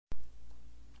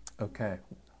Okay,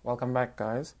 welcome back,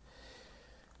 guys.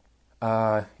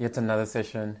 Yet another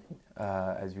session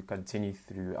as we continue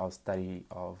through our study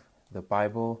of the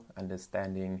Bible.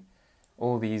 Understanding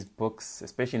all these books,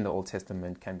 especially in the Old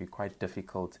Testament, can be quite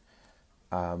difficult.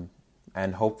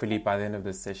 And hopefully by the end of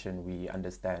this session, we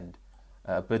understand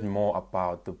a bit more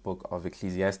about the book of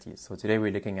Ecclesiastes. So today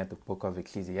we're looking at the book of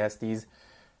Ecclesiastes.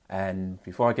 And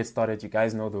before I get started, you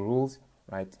guys know the rules,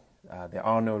 right? There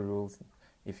are no rules.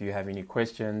 If you have any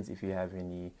questions, if you have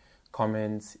any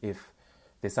comments, if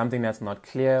there's something that's not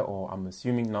clear or I'm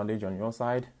assuming knowledge on your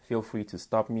side, feel free to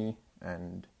stop me.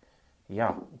 And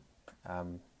without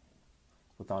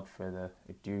further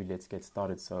ado, let's get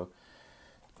started. So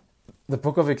the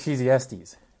book of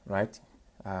Ecclesiastes, right?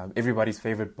 Everybody's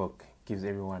favorite book, gives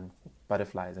everyone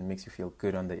butterflies and makes you feel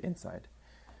good on the inside.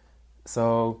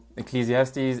 So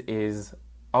Ecclesiastes is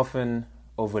often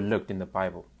overlooked in the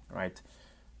Bible, right?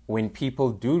 When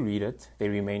people do read it, they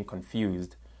remain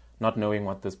confused, not knowing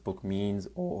what this book means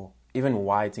or even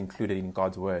why it's included in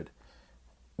God's word.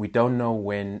 We don't know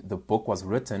when the book was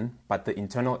written, but the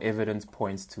internal evidence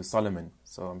points to Solomon.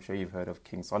 So I'm sure you've heard of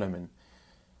King Solomon.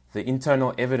 The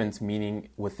internal evidence, meaning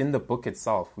within the book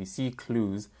itself, we see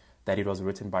clues that it was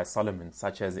written by Solomon,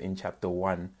 such as in chapter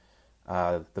 1.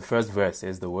 The first verse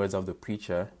says, the words of the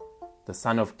preacher, the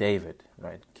son of David,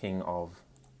 right, king of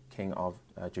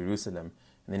Jerusalem.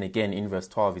 And then again in verse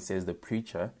 12, it says, the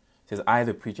preacher, it says, I,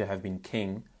 the preacher, have been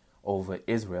king over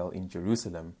Israel in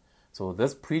Jerusalem. So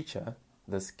this preacher,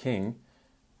 this king,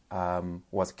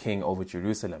 was king over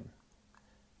Jerusalem.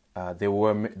 There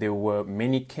were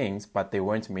many kings, but there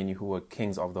weren't many who were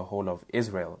kings of the whole of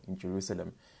Israel in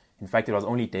Jerusalem. In fact, it was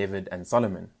only David and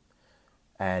Solomon.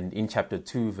 And in chapter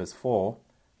 2, verse 4,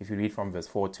 if you read from verse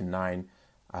 4 to 9,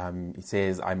 it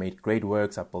says, I made great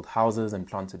works, I built houses and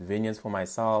planted vineyards for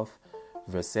myself.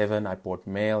 Verse 7, I bought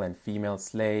male and female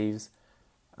slaves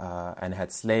and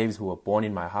had slaves who were born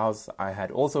in my house. I had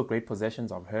also great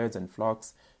possessions of herds and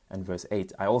flocks. And verse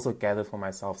 8, I also gathered for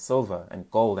myself silver and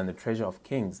gold and the treasure of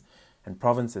kings and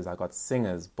provinces. I got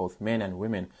singers, both men and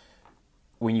women.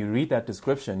 When you read that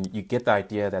description, you get the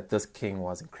idea that this king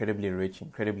was incredibly rich,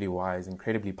 incredibly wise,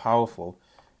 incredibly powerful,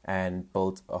 and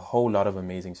built a whole lot of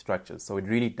amazing structures. So it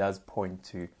really does point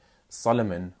to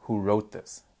Solomon who wrote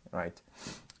this, right?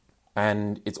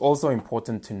 And it's also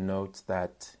important to note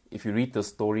that if you read the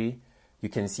story, you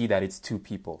can see that it's two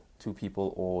people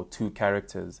or two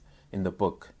characters in the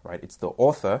book, right? It's the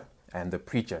author and the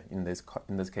preacher, in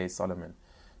this case, Solomon.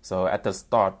 So at the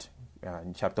start,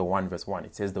 in chapter 1, verse 1,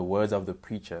 it says the words of the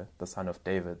preacher, the son of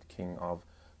David, king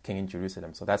in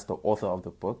Jerusalem. So that's the author of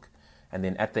the book. And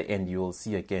then at the end, you will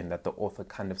see again that the author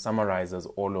kind of summarizes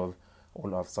all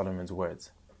of Solomon's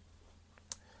words.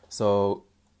 So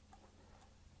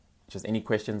just any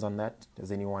questions on that?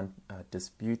 Does anyone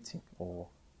dispute or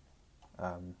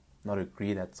not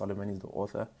agree that Solomon is the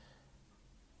author?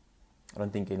 I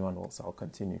don't think anyone will, so I'll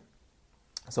continue.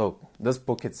 So this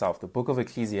book itself, the book of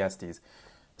Ecclesiastes,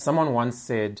 someone once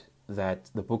said that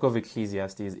the book of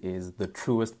Ecclesiastes is the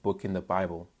truest book in the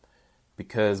Bible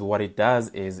because what it does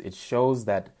is it shows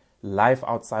that life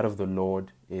outside of the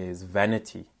Lord is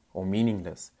vanity or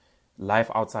meaningless.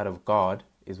 Life outside of God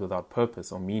is without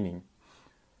purpose or meaning.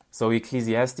 So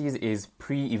Ecclesiastes is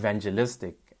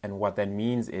pre-evangelistic, and what that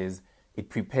means is it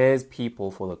prepares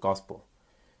people for the gospel.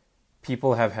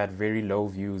 People have had very low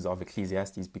views of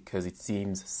Ecclesiastes because it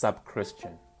seems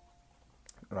sub-Christian,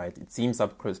 right? It seems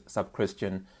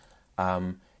sub-Christian.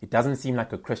 It doesn't seem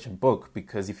like a Christian book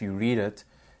because if you read it,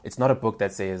 it's not a book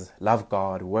that says, love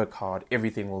God, work hard,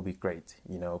 everything will be great,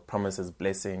 promises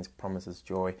blessings, promises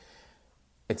joy.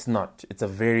 It's not. It's a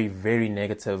very, very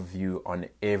negative view on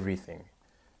everything.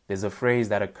 There's a phrase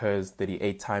that occurs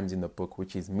 38 times in the book,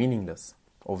 which is meaningless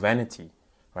or vanity,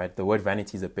 right? The word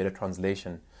vanity is a better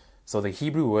translation. So the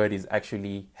Hebrew word is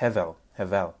actually hevel,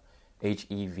 Hevel,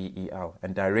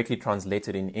 and directly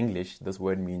translated in English, this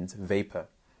word means vapor,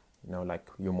 like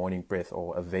your morning breath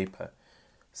or a vapor.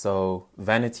 So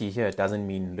vanity here doesn't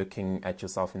mean looking at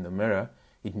yourself in the mirror.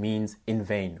 It means in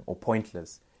vain or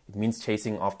pointless. It means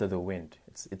chasing after the wind.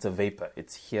 It's a vapor.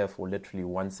 It's here for literally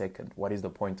 1 second. What is the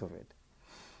point of it?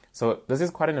 So this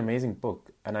is quite an amazing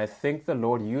book, and I think the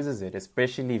Lord uses it,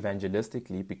 especially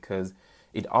evangelistically, because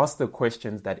it asks the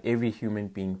questions that every human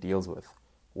being deals with.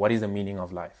 What is the meaning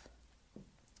of life?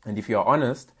 And if you're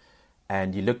honest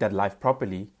and you looked at life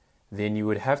properly, then you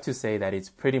would have to say that it's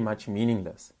pretty much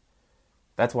meaningless.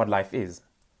 That's what life is.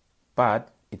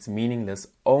 But it's meaningless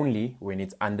only when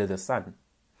it's under the sun.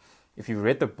 If you've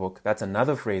read the book, that's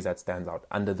another phrase that stands out,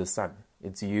 under the sun.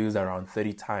 It's used around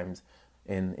 30 times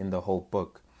in the whole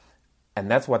book. And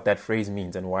that's what that phrase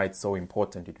means and why it's so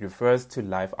important. It refers to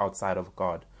life outside of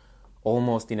God,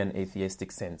 almost in an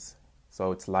atheistic sense.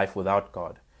 So it's life without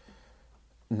God.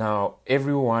 Now,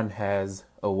 everyone has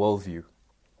a worldview.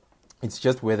 It's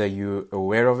just whether you're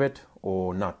aware of it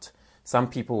or not. Some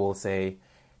people will say,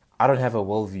 I don't have a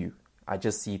worldview. I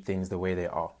just see things the way they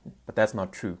are. But that's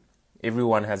not true.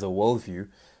 Everyone has a worldview,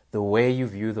 the way you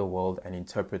view the world and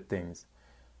interpret things.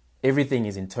 Everything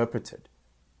is interpreted.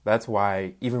 That's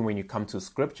why even when you come to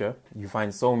scripture, you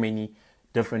find so many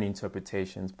different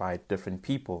interpretations by different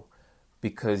people,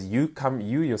 because you come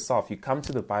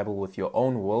to the Bible with your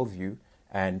own worldview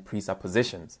and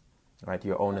presuppositions, right?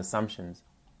 Your own assumptions.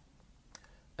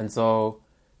 And so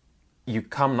you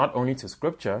come not only to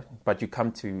scripture, but you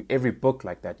come to every book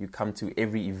like that. You come to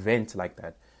every event like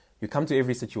that. You come to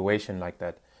every situation like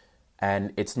that.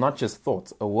 And it's not just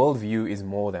thoughts. A worldview is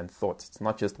more than thoughts. It's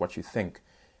not just what you think.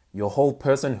 Your whole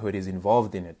personhood is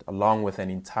involved in it, along with an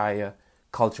entire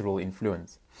cultural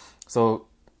influence. So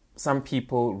some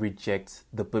people reject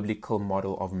the biblical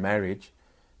model of marriage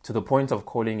to the point of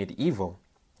calling it evil.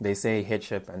 They say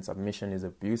headship and submission is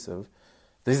abusive.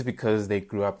 This is because they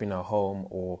grew up in a home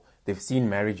or they've seen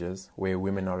marriages where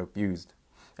women are abused.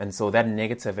 And so that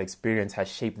negative experience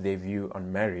has shaped their view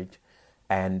on marriage,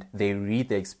 and they read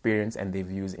the experience and their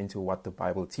views into what the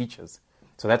Bible teaches.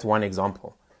 So that's one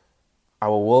example.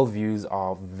 Our worldviews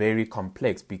are very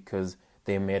complex because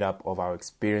they're made up of our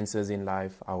experiences in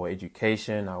life, our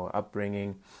education, our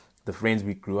upbringing, the friends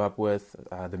we grew up with,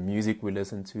 the music we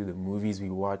listen to, the movies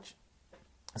we watch.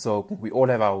 So we all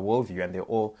have our worldview, and they're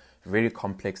all very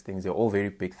complex things. They're all very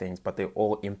big things, but they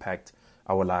all impact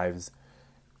our lives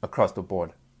across the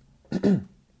board.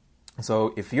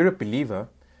 So if you're a believer,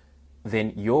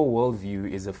 then your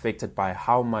worldview is affected by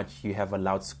how much you have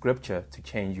allowed Scripture to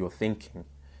change your thinking.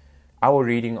 Our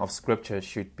reading of Scripture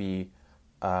should be,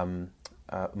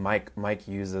 Mike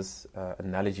uses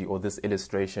analogy or this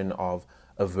illustration of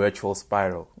a virtual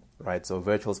spiral, right? So a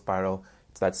virtual spiral,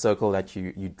 it's that circle that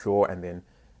you draw, and then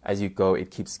as you go,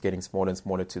 it keeps getting smaller and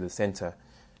smaller to the center.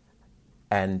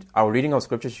 And our reading of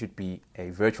Scripture should be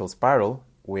a virtual spiral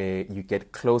where you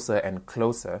get closer and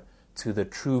closer to the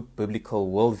true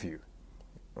biblical worldview,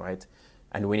 right?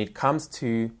 And when it comes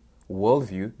to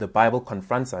worldview, the Bible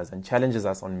confronts us and challenges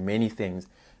us on many things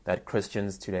that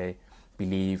Christians today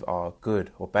believe are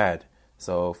good or bad.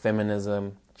 So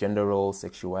feminism, gender roles,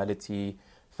 sexuality,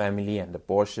 family and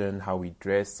abortion, how we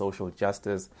dress, social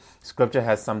justice. Scripture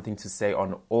has something to say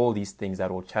on all these things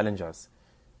that will challenge us.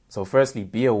 So firstly,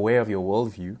 be aware of your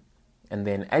worldview. And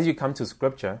then as you come to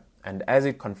Scripture and as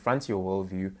it confronts your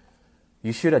worldview,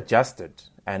 you should adjust it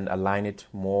and align it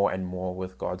more and more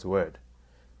with God's Word.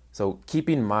 So keep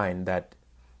in mind that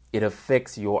it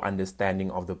affects your understanding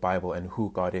of the Bible and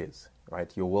who God is,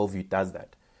 right? Your worldview does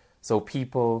that. So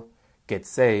people get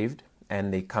saved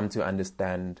and they come to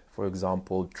understand, for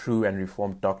example, true and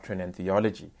reformed doctrine and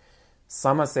theology.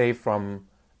 Some are saved from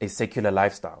a secular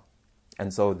lifestyle,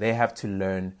 and so they have to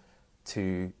learn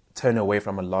to turn away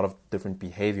from a lot of different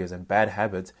behaviors and bad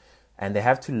habits, and they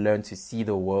have to learn to see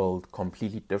the world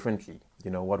completely differently.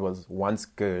 You know, what was once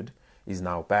good is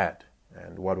now bad,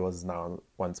 and what was now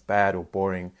once bad or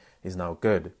boring is now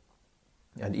good.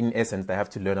 And in essence, they have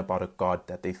to learn about a God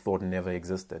that they thought never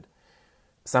existed.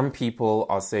 Some people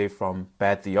are saved from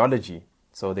bad theology,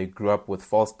 so they grew up with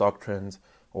false doctrines,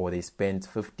 or they spent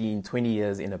 15, 20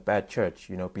 years in a bad church,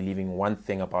 believing one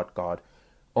thing about God,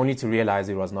 only to realize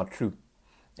it was not true.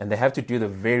 And they have to do the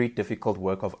very difficult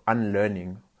work of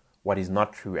unlearning what is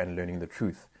not true and learning the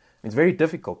truth. It's very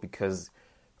difficult because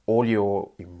all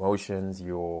your emotions,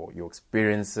 your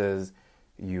experiences,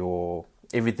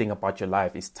 everything about your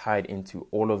life is tied into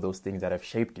all of those things that have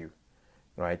shaped you,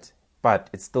 right?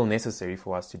 But it's still necessary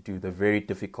for us to do the very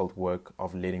difficult work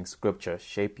of letting Scripture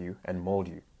shape you and mold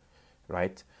you,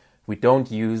 right? We don't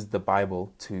use the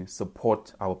Bible to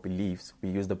support our beliefs. We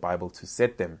use the Bible to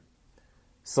set them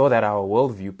so that our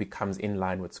worldview becomes in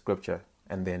line with Scripture,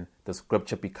 and then the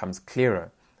Scripture becomes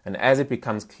clearer. And as it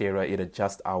becomes clearer, it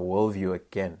adjusts our worldview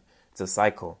again. It's a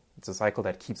cycle. It's a cycle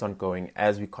that keeps on going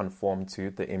as we conform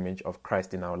to the image of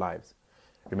Christ in our lives.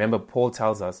 Remember, Paul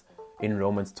tells us in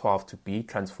Romans 12 to be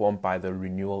transformed by the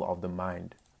renewal of the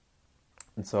mind.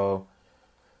 And so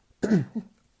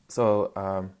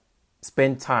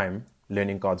spend time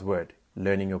learning God's Word,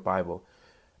 learning your Bible.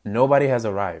 Nobody has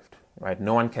arrived, right?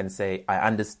 No one can say, I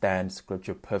understand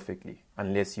Scripture perfectly,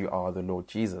 unless you are the Lord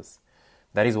Jesus.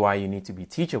 That is why you need to be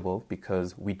teachable,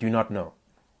 because we do not know,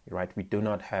 right? We do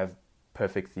not have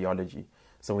perfect theology.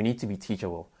 So we need to be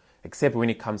teachable, except when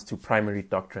it comes to primary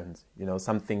doctrines.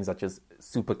 Some things are just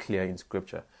super clear in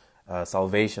Scripture.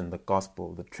 salvation, the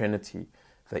gospel, the Trinity,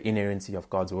 the inerrancy of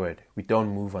God's word. We don't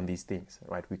move on these things,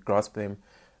 right? We grasp them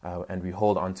and we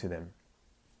hold on to them.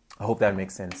 I hope that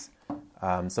makes sense.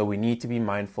 So we need to be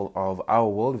mindful of our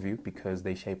worldview because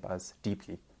they shape us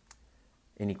deeply.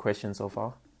 Any questions so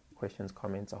far? Questions,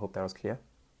 comments? I hope that was clear.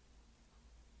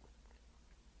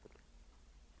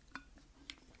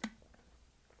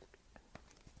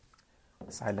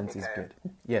 Silence is good.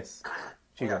 Yes.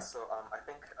 Yeah, so I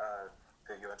think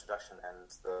your introduction and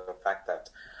the fact that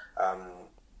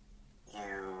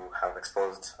you have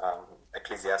exposed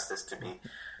Ecclesiastes to be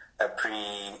a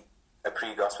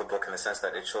pre-gospel book in the sense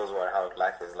that it shows how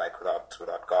life is like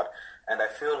without God. And I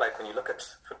feel like when you look at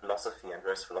philosophy and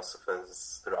various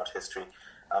philosophers throughout history,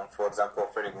 for example,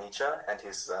 Friedrich Nietzsche and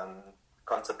his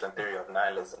concept and theory of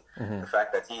nihilism, the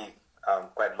fact that he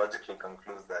quite logically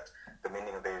concludes that the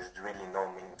meaning of there is really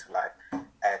no meaning to life.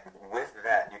 And with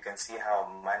that, you can see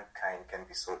how mankind can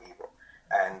be so evil.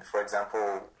 And for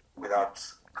example, without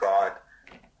God,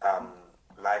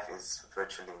 life is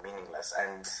virtually meaningless.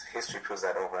 And history proves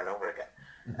that over and over again.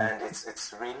 And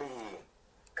it's really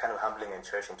kind of humbling and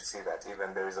cherishing to see that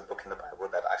even there is a book in the Bible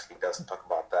that actually does talk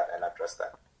about that and address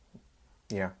that.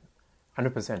 Yeah,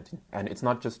 100%. And it's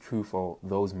not just true for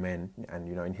those men and,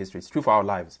 in history. It's true for our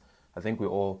lives. I think we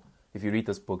all, if you read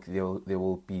this book, there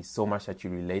will be so much that you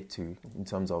relate to in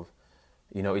terms of,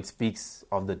 it speaks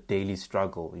of the daily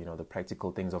struggle, the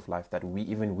practical things of life that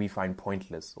we find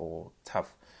pointless or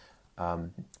tough.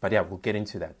 But yeah, we'll get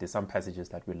into that. There's some passages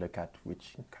that we look at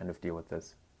which kind of deal with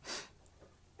this.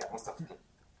 Yeah, most definitely.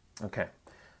 Okay.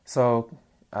 So,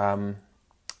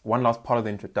 one last part of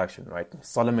the introduction, right?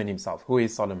 Solomon himself. Who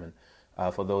is Solomon?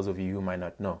 For those of you who might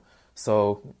not know.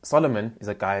 So Solomon is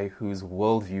a guy whose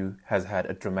worldview has had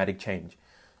a dramatic change.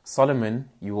 Solomon,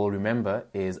 you will remember,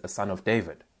 is a son of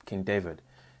David, King David.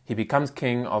 He becomes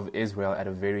king of Israel at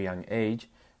a very young age,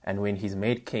 and when he's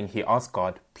made king, he asks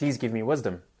God, please give me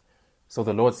wisdom. So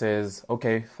the Lord says,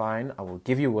 okay, fine, I will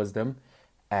give you wisdom,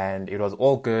 and it was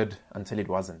all good until it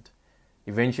wasn't.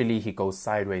 Eventually, he goes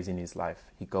sideways in his life.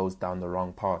 He goes down the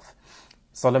wrong path.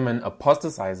 Solomon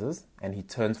apostatizes, and he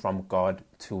turns from God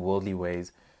to worldly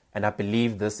ways. And I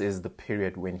believe this is the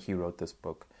period when he wrote this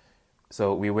book.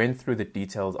 So we went through the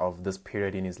details of this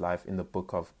period in his life in the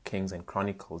book of Kings and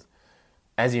Chronicles.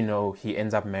 As you know, he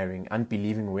ends up marrying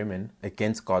unbelieving women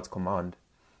against God's command.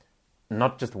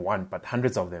 Not just one, but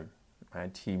hundreds of them.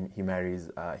 Right? He marries,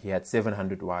 he had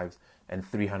 700 wives and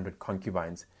 300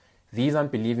 concubines. These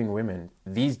unbelieving women,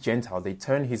 these Gentiles, they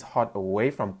turn his heart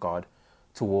away from God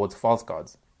towards false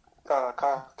gods.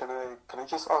 Kyle, can I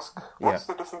just ask, what's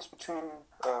the difference between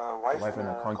wife and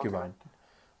a concubine?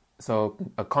 So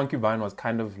a concubine was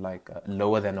kind of like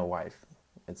lower than a wife.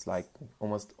 It's like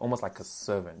almost like a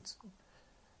servant.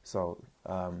 So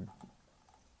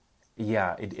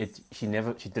she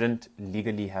didn't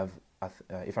legally have,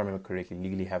 if I remember correctly,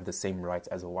 legally have the same rights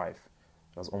as a wife.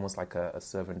 It was almost like a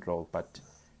servant role, but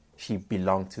she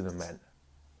belonged to the man.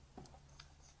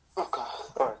 Okay,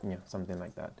 all right. Yeah, something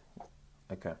like that.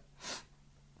 Okay.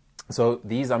 So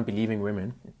these unbelieving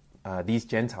women, these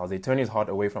Gentiles, they turn his heart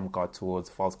away from God towards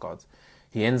false gods.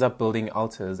 He ends up building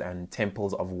altars and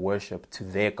temples of worship to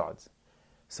their gods.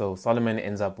 So Solomon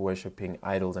ends up worshipping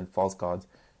idols and false gods,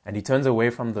 and he turns away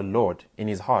from the Lord in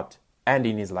his heart and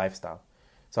in his lifestyle.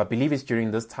 So I believe it's during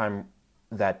this time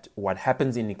that what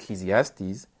happens in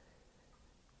Ecclesiastes...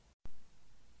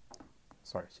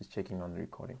 Sorry, just checking on the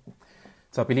recording.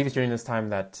 So I believe it's during this time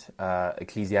that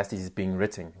Ecclesiastes is being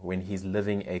written, when he's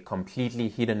living a completely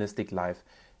hedonistic life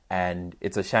and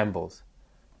it's a shambles.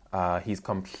 He's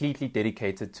completely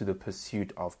dedicated to the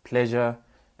pursuit of pleasure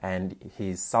and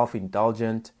he's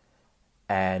self-indulgent.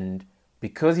 And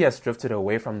because he has drifted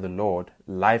away from the Lord,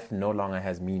 life no longer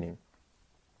has meaning.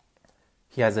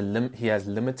 He has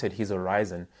limited his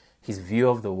horizon, his view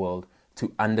of the world,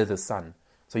 to under the sun.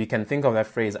 So you can think of that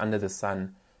phrase, under the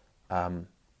sun,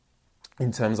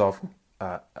 in terms of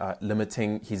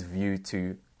limiting his view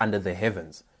to under the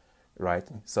heavens, right?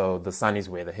 So the sun is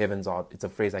where the heavens are. It's a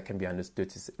phrase that can be understood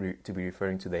to be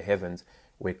referring to the heavens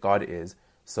where God is.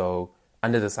 So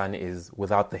under the sun is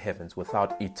without the heavens,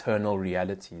 without eternal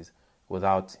realities,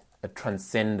 without a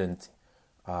transcendent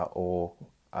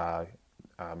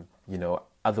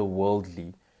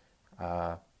otherworldly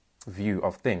view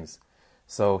of things.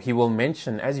 So he will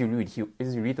mention, as you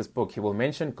read this book, he will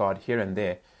mention God here and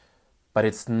there, but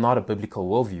it's not a biblical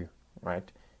worldview, right?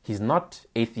 He's not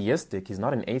atheistic. He's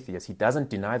not an atheist. He doesn't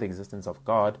deny the existence of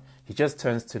God. He just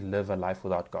turns to live a life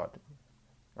without God,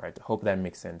 right? I hope that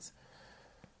makes sense.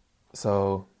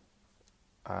 So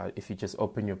if you just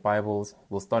open your Bibles,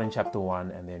 we'll start in chapter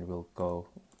 1 and then we'll go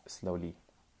slowly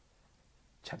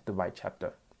chapter by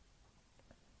chapter.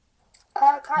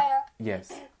 Kaya.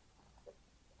 Yes.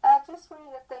 Just when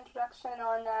you get the introduction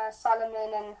on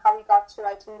Solomon and how he got to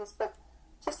writing this book,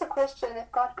 just a question: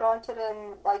 if God granted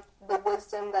him like the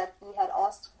wisdom that he had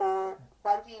asked for,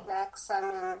 why did he lack some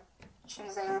in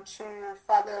choosing to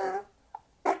follow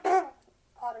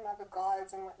other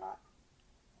gods and whatnot?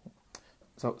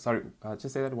 So sorry,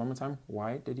 just say that one more time.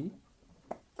 Why did he?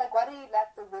 Like, why did he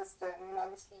lack the wisdom in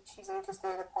obviously choosing to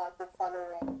stay the path of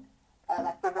following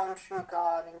like the one true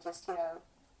God and just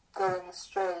going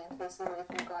astray and facing away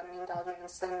from God and indulging in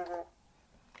sin?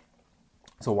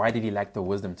 So why did he lack the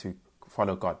wisdom to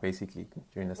follow God, basically,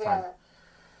 during this time?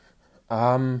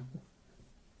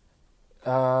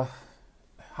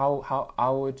 How I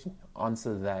would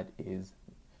answer that is,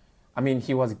 I mean,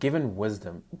 he was given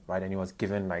wisdom, right? And he was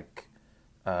given like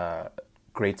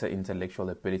greater intellectual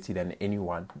ability than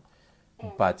anyone.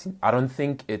 But I don't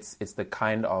think it's the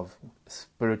kind of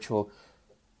spiritual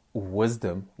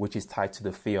wisdom which is tied to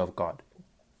the fear of God,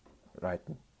 right?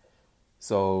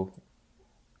 So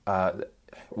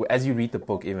as you read the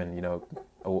book, even,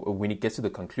 when he gets to the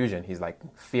conclusion, he's like,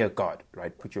 fear God,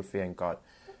 right? Put your fear in God.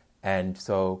 And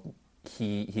so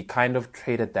he kind of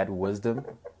traded that wisdom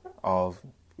of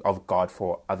God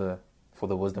for the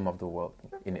wisdom of the world,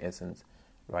 in essence,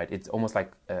 right? It's almost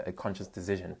like a conscious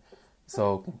decision.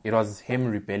 So it was him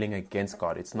rebelling against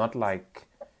God. It's not like,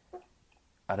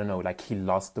 I don't know, like he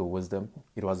lost the wisdom.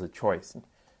 It was a choice.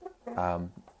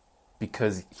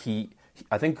 Because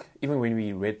I think even when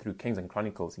we read through Kings and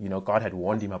Chronicles, God had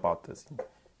warned him about this.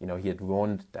 He had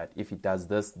warned that if he does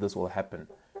this, this will happen.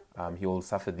 He will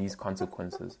suffer these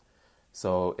consequences.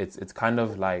 So it's kind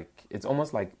of like, it's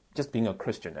almost like just being a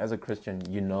Christian. As a Christian,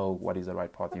 you know what is the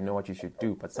right path. You know what you should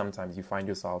do. But sometimes you find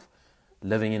yourself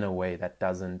living in a way that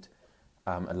doesn't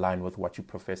align with what you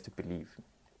profess to believe.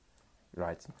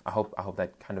 Right? I hope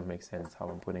that kind of makes sense how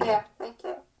I'm putting it. Yeah, thank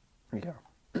you.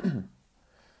 Yeah.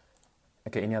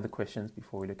 Okay, any other questions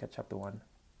before we look at chapter 1?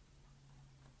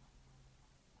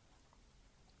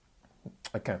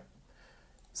 Okay.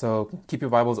 So keep your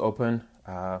Bibles open.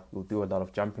 We'll do a lot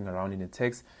of jumping around in the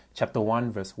text. Chapter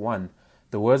 1, verse 1.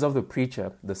 The words of the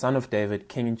preacher, the son of David,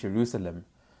 king in Jerusalem.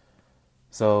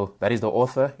 So that is the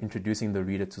author introducing the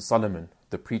reader to Solomon,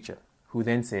 the preacher, who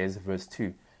then says, verse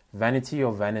 2, vanity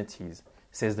of vanities,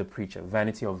 says the preacher,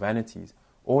 vanity of vanities.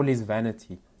 All is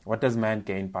vanity. What does man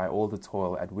gain by all the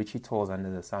toil at which he toils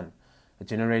under the sun? A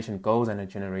generation goes and a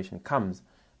generation comes,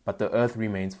 but the earth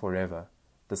remains forever.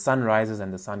 The sun rises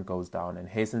and the sun goes down and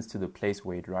hastens to the place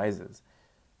where it rises.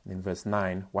 And in verse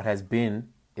 9, what has been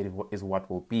is what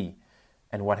will be,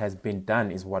 and what has been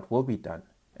done is what will be done,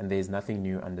 and there is nothing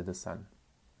new under the sun.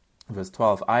 Verse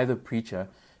 12, I, the preacher,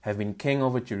 have been king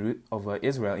over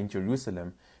Israel in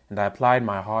Jerusalem, and I applied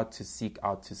my heart to seek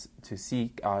and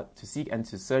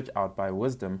to search out by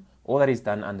wisdom all that is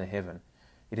done under heaven.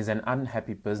 It is an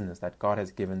unhappy business that God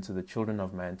has given to the children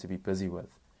of man to be busy with.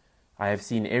 I have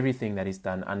seen everything that is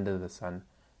done under the sun,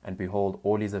 and behold,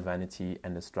 all is a vanity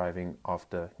and a striving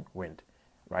after wind.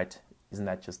 Right? Isn't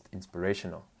that just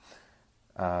inspirational?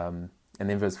 And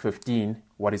then verse 15,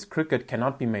 what is crooked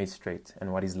cannot be made straight,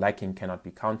 and what is lacking cannot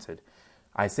be counted.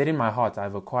 I said in my heart, I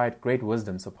have acquired great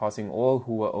wisdom, surpassing all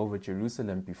who were over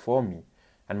Jerusalem before me,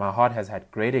 and my heart has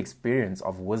had great experience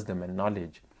of wisdom and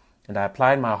knowledge. And I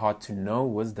applied my heart to know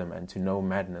wisdom and to know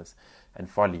madness and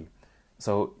folly.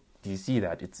 So do you see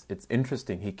that? It's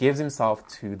interesting. He gives himself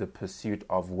to the pursuit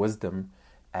of wisdom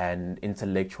and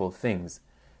intellectual things,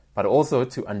 but also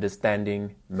to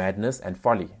understanding madness and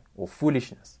folly or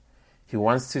foolishness. He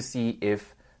wants to see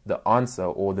if the answer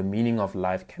or the meaning of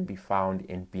life can be found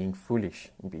in being foolish,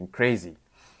 in being crazy.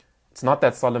 It's not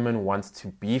that Solomon wants to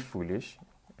be foolish,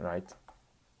 right?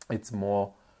 It's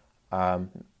more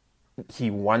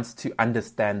he wants to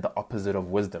understand the opposite of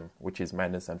wisdom, which is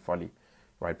madness and folly,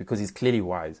 right? Because he's clearly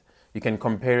wise. You can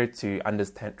compare it to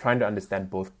trying to understand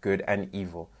both good and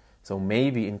evil. So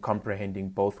maybe in comprehending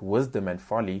both wisdom and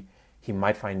folly, he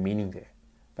might find meaning there.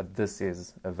 But this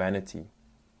is a vanity.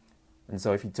 And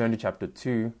so if you turn to chapter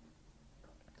 2,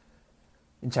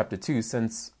 in chapter 2,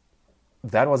 since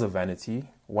that was a vanity,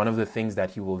 one of the things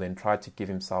that he will then try to give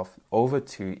himself over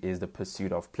to is the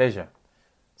pursuit of pleasure.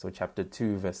 So chapter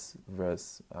 2, verse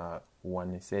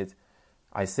 1, it says,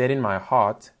 I said in my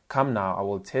heart, come now, I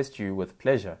will test you with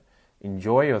pleasure.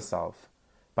 Enjoy yourself.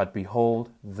 But behold,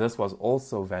 this was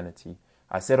also vanity.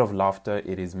 I said of laughter,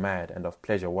 it is mad, and of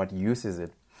pleasure, what use is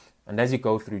it? And as you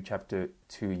go through chapter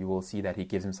 2, you will see that he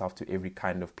gives himself to every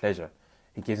kind of pleasure.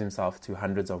 He gives himself to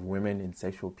hundreds of women in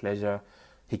sexual pleasure.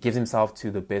 He gives himself to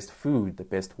the best food, the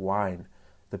best wine,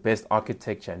 the best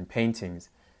architecture and paintings.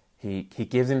 He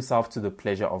gives himself to the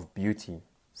pleasure of beauty.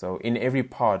 So in every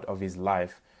part of his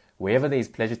life, wherever there is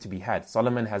pleasure to be had,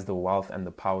 Solomon has the wealth and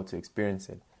the power to experience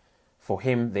it. For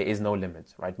him, there is no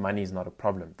limit, right? Money is not a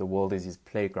problem. The world is his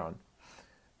playground.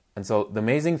 And so the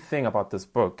amazing thing about this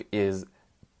book is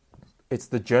it's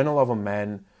the journal of a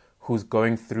man who's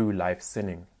going through life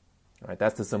sinning, right?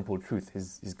 That's the simple truth.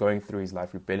 He's going through his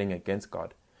life rebelling against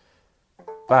God.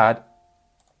 But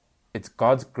it's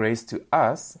God's grace to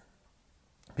us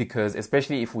because,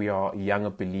 especially if we are younger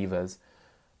believers,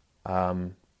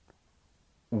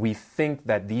 we think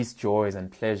that these joys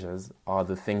and pleasures are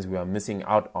the things we are missing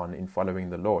out on in following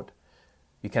the Lord.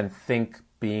 You can think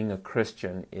being a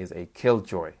Christian is a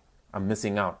killjoy. I'm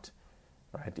missing out,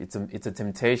 right? It's a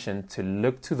temptation to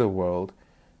look to the world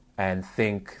and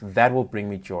think that will bring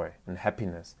me joy and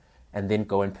happiness, and then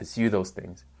go and pursue those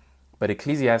things. But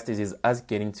Ecclesiastes is us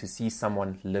getting to see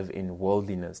someone live in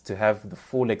worldliness, to have the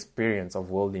full experience of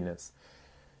worldliness.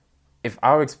 If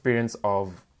our experience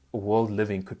of world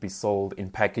living could be sold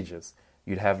in packages,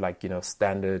 you'd have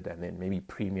standard and then maybe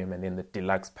premium and then the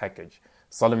deluxe package.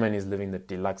 Solomon is living the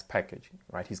deluxe package,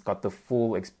 right? He's got the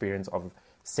full experience of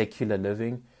secular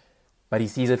living, but he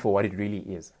sees it for what it really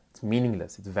is. It's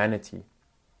meaningless. It's vanity.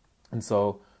 And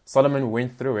so Solomon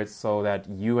went through it so that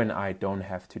you and I don't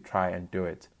have to try and do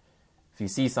it. If you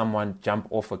see someone jump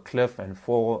off a cliff and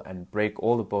fall and break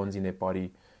all the bones in their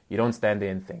body, you don't stand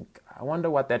there and think, I wonder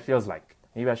what that feels like.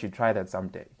 Maybe I should try that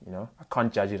someday. I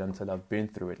can't judge it until I've been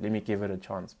through it. Let me give it a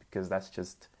chance, because that's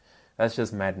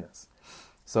just madness.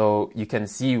 So you can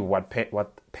see what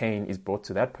pain is brought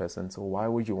to that person. So why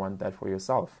would you want that for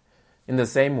yourself? In the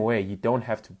same way, you don't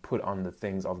have to put on the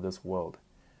things of this world.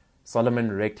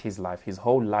 Solomon wrecked his life, his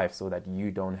whole life, so that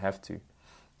you don't have to.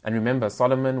 And remember,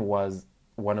 Solomon was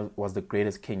the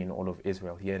greatest king in all of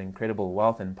Israel. He had incredible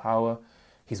wealth and power.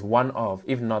 He's one of,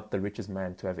 if not the richest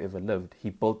man to have ever lived. He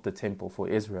built the temple for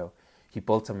Israel. He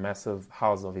built a massive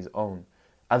house of his own.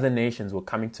 Other nations were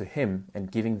coming to him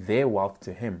and giving their wealth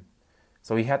to him.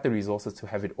 So he had the resources to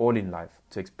have it all in life,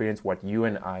 to experience what you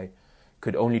and I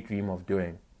could only dream of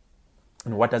doing.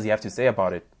 And what does he have to say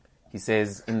about it? He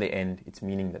says, in the end, it's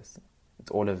meaningless.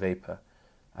 It's all a vapor.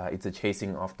 It's a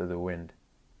chasing after the wind.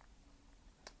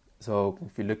 So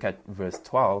if you look at verse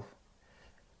 12,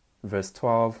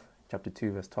 chapter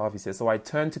 2, verse 12, he says, So I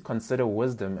turned to consider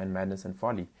wisdom and madness and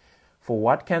folly. For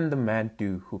what can the man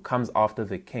do who comes after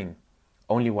the king?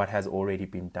 Only what has already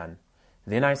been done.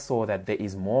 Then I saw that there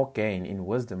is more gain in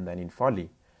wisdom than in folly,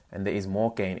 and there is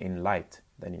more gain in light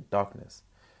than in darkness.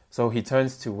 So he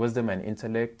turns to wisdom and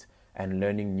intellect and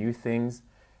learning new things.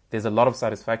 There's a lot of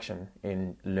satisfaction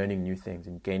in learning new things,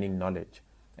 in gaining knowledge,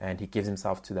 and he gives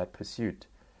himself to that pursuit.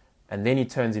 And then he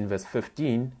turns in verse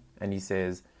 15 and he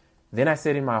says, Then I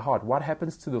said in my heart, what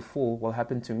happens to the fool will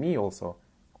happen to me also.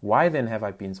 Why then have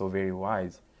I been so very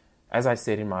wise? As I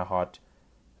said in my heart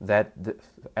that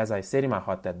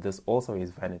this also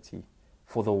is vanity.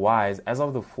 For the wise, as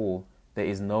of the fool, there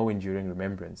is no enduring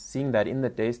remembrance, seeing that in the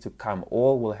days to come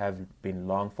all will have been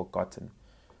long forgotten.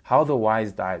 How the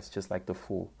wise dies just like the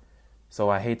fool. So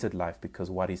I hated life, because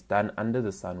what is done under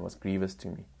the sun was grievous to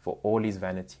me, for all is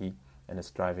vanity and a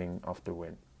striving after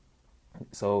wind.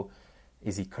 So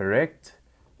is he correct?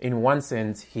 In one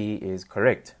sense, he is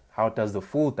correct. How does the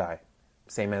fool die?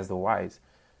 Same as the wise.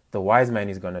 The wise man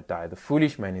is going to die. The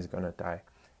foolish man is going to die.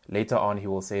 Later on, he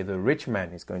will say the rich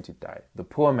man is going to die. The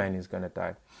poor man is going to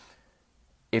die.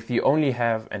 If you only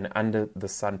have an under the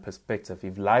sun perspective,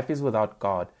 if life is without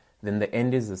God, then the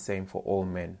end is the same for all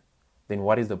men. Then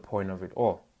what is the point of it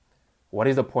all? What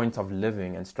is the point of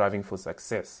living and striving for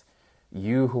success?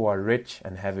 You who are rich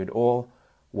and have it all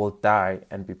will die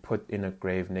and be put in a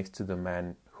grave next to the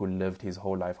man who lived his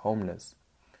whole life homeless.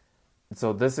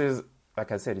 So this is,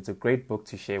 like I said, it's a great book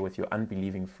to share with your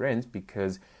unbelieving friends,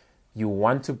 because you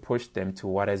want to push them to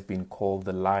what has been called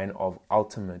the line of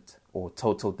ultimate or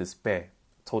total despair,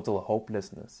 total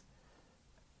hopelessness.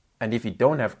 And if you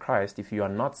don't have Christ, if you are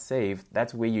not saved,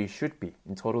 that's where you should be,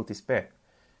 in total despair.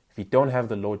 If you don't have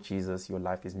the Lord Jesus, your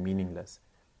life is meaningless.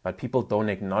 But people don't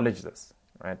acknowledge this,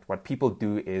 right? What people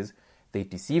do is they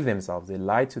deceive themselves, they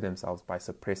lie to themselves by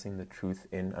suppressing the truth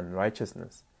in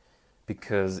unrighteousness.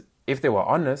 Because if they were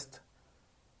honest,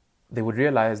 they would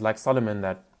realize, like Solomon,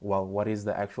 that, well, what is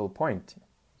the actual point,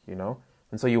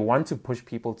 And so you want to push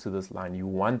people to this line. You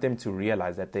want them to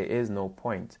realize that there is no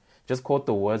point. Just quote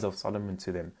the words of Solomon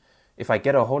to them. If I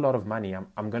get a whole lot of money,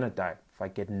 I'm going to die. If I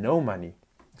get no money,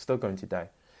 I'm still going to die.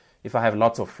 If I have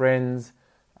lots of friends,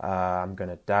 I'm going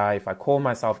to die. If I call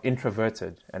myself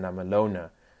introverted and I'm a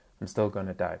loner, I'm still going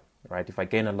to die, right? If I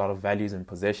gain a lot of values and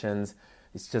possessions,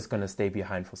 it's just going to stay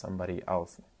behind for somebody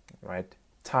else, right?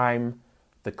 time,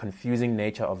 the confusing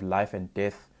nature of life and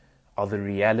death are the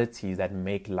realities that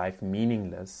make life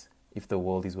meaningless if the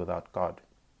world is without God.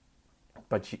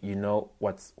 But you know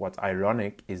what's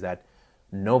ironic is that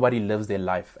nobody lives their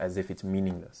life as if it's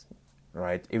meaningless,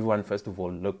 right? Everyone, first of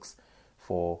all, looks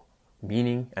for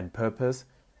meaning and purpose.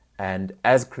 And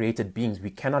as created beings,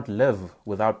 we cannot live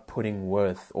without putting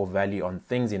worth or value on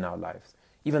things in our lives.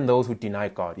 Even those who deny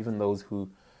God, even those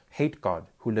who hate God,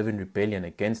 who live in rebellion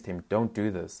against Him, don't do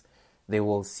this. They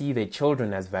will see their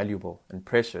children as valuable and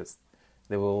precious.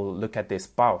 They will look at their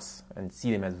spouse and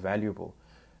see them as valuable.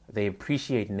 They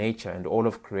appreciate nature and all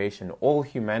of creation. All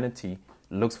humanity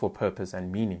looks for purpose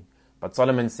and meaning. But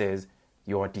Solomon says,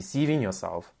 you are deceiving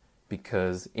yourself,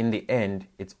 because in the end,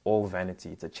 it's all vanity.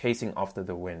 It's a chasing after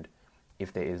the wind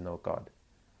if there is no God.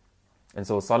 And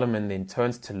so Solomon then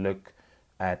turns to look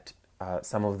at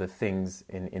some of the things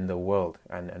in the world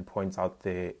and points out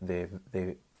their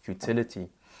futility.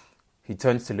 He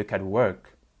turns to look at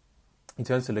work. He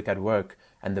turns to look at work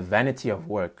and the vanity of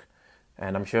work.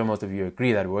 And I'm sure most of you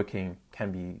agree that working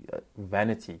can be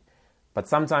vanity. But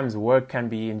sometimes work can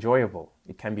be enjoyable.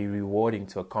 It can be rewarding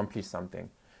to accomplish something.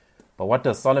 But what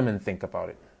does Solomon think about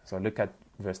it? So look at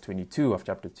verse 22 of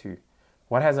chapter 2.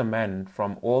 What has a man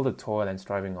from all the toil and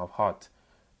striving of heart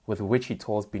with which he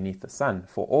toils beneath the sun?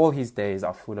 For all his days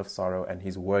are full of sorrow, and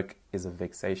his work is a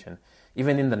vexation.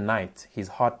 Even in the night, his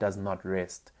heart does not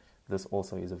rest. This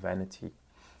also is a vanity.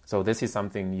 So this is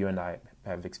something you and I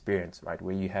have experienced, right?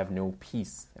 Where you have no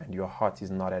peace and your heart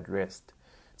is not at rest.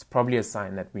 It's probably a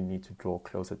sign that we need to draw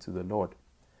closer to the Lord.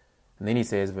 And then he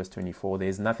says, verse 24, there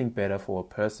is nothing better for a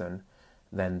person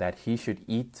than that he should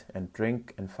eat and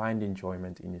drink and find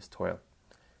enjoyment in his toil.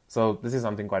 So this is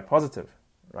something quite positive,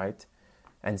 right?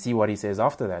 And see what he says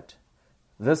after that.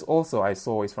 This also I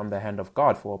saw is from the hand of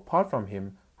God, for apart from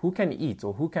him, who can eat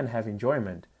or who can have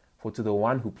enjoyment? For to the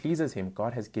one who pleases him,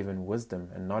 God has given wisdom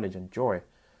and knowledge and joy.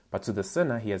 But to the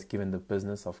sinner, he has given the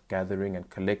business of gathering and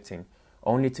collecting,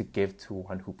 only to give to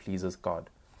one who pleases God.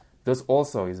 This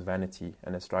also is vanity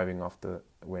and a striving after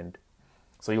wind.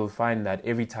 So you'll find that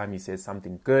every time he says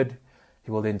something good, he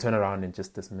will then turn around and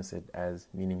just dismiss it as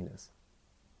meaningless.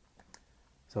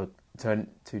 So turn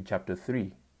to chapter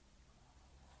 3.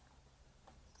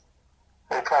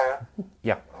 Hey, Kaya.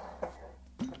 Yeah.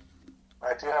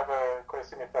 I do have a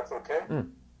question, if that's okay.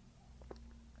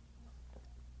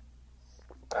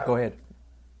 Go ahead.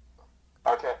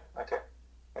 Okay.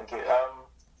 Thank you.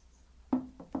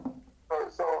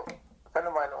 So a friend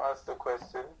of mine asked a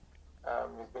question.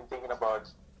 He's been thinking about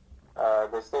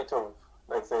the state of,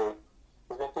 let's say,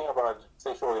 he's been thinking about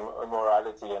sexual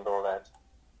immorality and all that.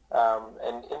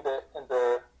 And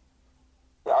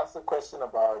he asked a question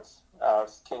about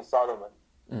King Solomon.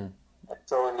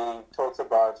 So he talks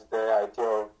about the idea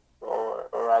of, or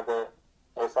rather,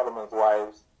 Solomon's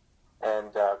wives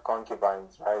and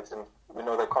concubines, right? And we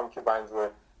know that concubines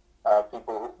were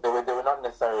people they were not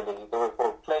necessarily, they were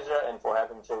for pleasure and for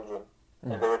having children,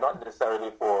 and they were not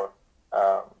necessarily for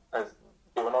as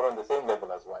they were not on the same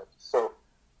level as wives. So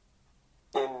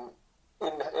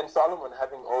in Solomon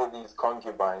having all these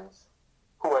concubines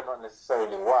who were not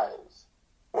necessarily wives,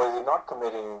 was he not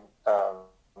committing?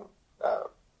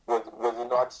 Was he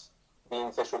not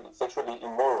being sexually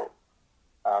immoral?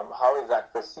 How is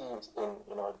that perceived in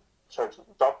church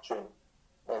doctrine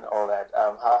and all that?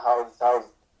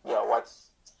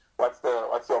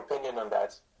 What's your opinion on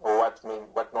that, or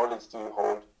what knowledge do you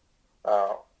hold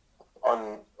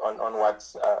on what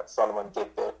Solomon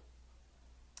did there?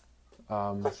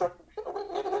 For sure,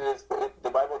 the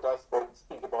Bible does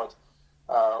speak about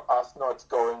us not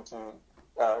going to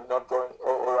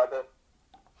or rather,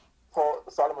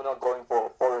 Solomon not going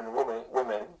for foreign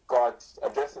women. God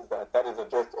addresses that. That is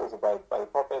addressed also by the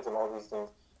prophets and all these things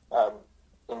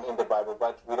in the Bible.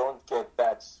 But we don't get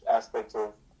that aspect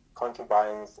of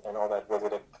concubines and all that. Was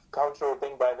it a cultural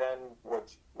thing by then,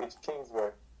 which kings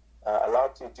were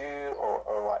allowed to do,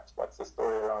 or what? What's the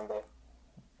story around there?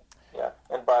 Yeah.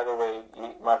 And by the way,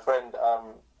 my friend,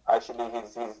 actually,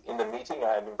 he's in the meeting.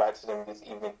 I had invited him this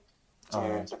evening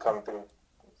to come through.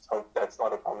 So that's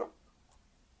not a problem.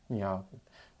 Yeah.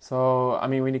 So, I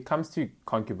mean, when it comes to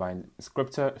concubine,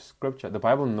 scripture, the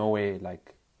Bible no way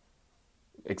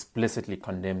explicitly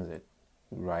condemns it,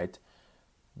 right?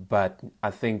 But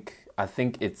I think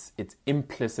it's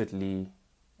implicitly,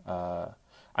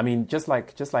 just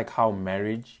like how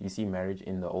you see marriage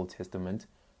in the Old Testament,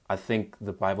 I think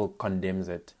the Bible condemns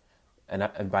it.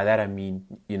 And by that I mean,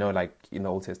 like in the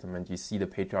Old Testament, you see the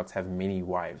patriarchs have many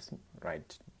wives,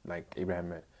 right? Like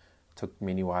Abraham took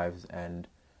many wives, and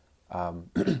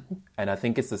I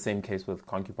think it's the same case with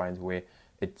concubines, where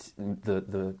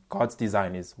the God's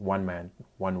design is one man,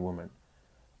 one woman,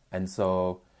 and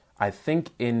so I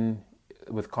think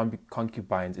with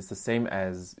concubines, it's the same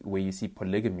as where you see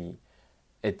polygamy.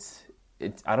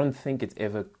 I don't think it's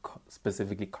ever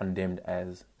specifically condemned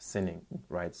as sinning,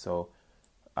 right? So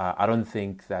I don't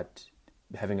think that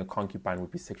having a concubine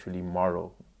would be sexually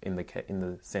immoral in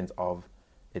the sense of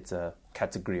it's a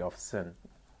category of sin.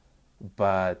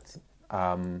 But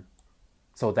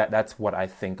so that's what I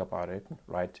think about it,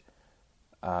 right?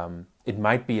 It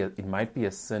might be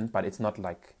a sin, but it's not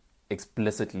like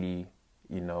explicitly,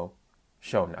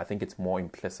 shown. I think it's more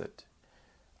implicit.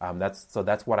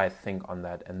 That's what I think on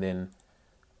that. And then,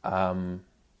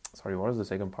 sorry, what was the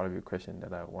second part of your question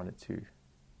that I wanted to?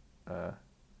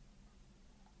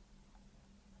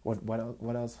 What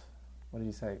else? What did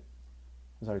you say?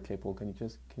 Sorry, Claypool. Can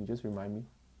you just remind me?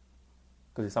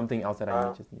 Because there's something else that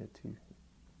I just needed to.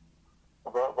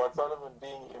 About Solomon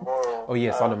being immoral. Oh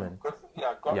yeah, Solomon.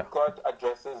 God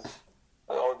addresses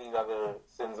all these other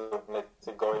sins of, let's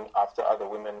say, going after other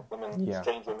women,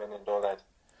 strange women, and all that.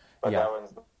 But that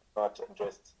one's not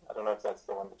addressed. I don't know if that's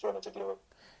the one that you wanted to deal with.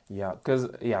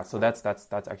 So that's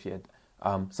actually it.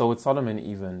 So with Solomon,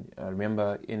 even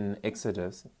remember in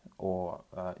Exodus or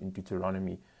in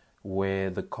Deuteronomy, where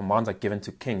the commands are given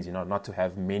to kings, not to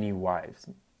have many wives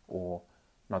or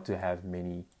not to have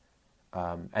many.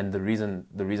 And the reason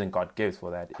God gives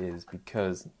for that is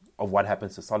because of what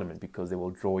happens to Solomon, because they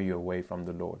will draw you away from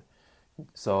the Lord.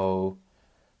 So,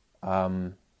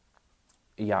 I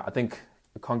think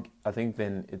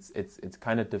then it's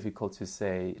kind of difficult to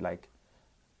say, like,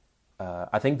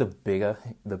 I think the bigger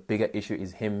issue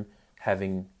is him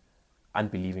having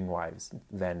unbelieving wives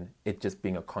than it just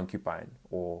being a concubine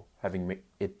or having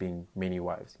it being many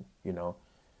wives,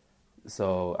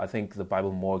 So I think the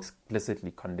Bible more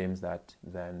explicitly condemns that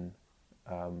than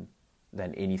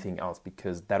anything else,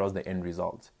 because that was the end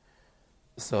result.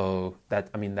 So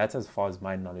that's as far as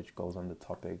my knowledge goes on the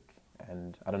topic,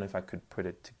 and I don't know if I could put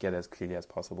it together as clearly as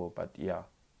possible, but yeah.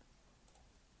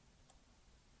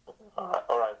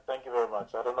 All right. Thank you very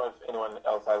much. I don't know if anyone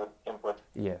else has input.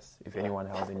 Yes, if anyone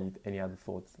has any other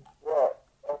thoughts. Yeah,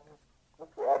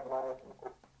 just to add my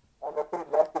input. And I think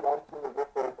last week answering is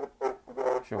also a good place to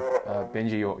go. Sure.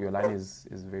 Benji, your line is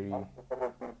very...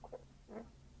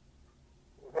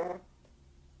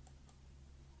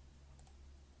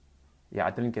 Yeah,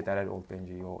 I didn't get that at all,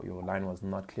 Benji. Your line was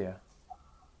not clear.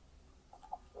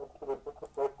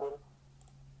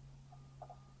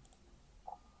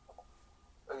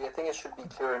 Okay, I think it should be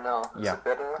clearer now. Is it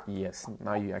better? Yes,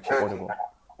 now you're actually audible.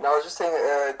 Now, I was just saying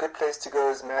a good place to go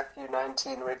is Matthew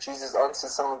 19, where Jesus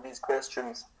answers some of these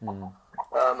questions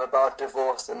about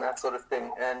divorce and that sort of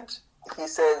thing. And he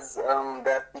says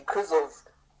that because of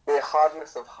their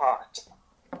hardness of heart,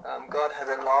 God had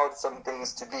allowed some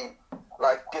things to be,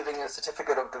 like giving a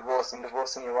certificate of divorce and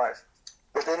divorcing your wife.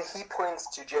 But then he points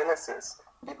to Genesis,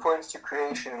 he points to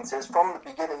creation and says, from the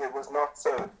beginning it was not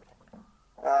so.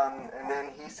 And then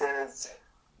he says,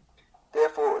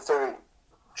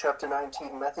 chapter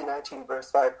 19, Matthew 19,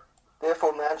 verse 5,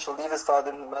 therefore man shall leave his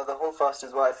father and mother, hold fast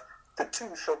his wife, the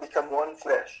two shall become one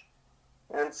flesh.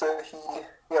 And so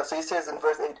he says in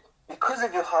verse 8, because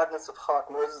of your hardness of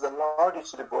heart, Moses allowed you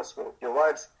to divorce your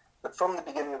wives, but from the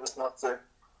beginning it was not so.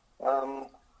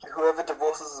 Whoever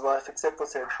divorces his wife except for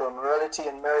sexual immorality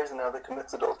and marries another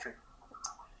commits adultery.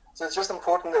 So it's just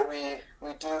important that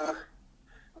we do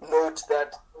note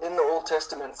that in the Old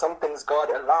Testament, some things God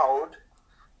allowed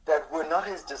that were not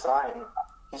his design.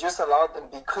 He just allowed them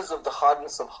because of the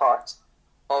hardness of heart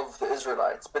of the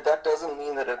Israelites. But that doesn't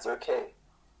mean that it's okay.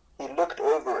 He looked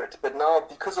over it. But now,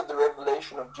 because of the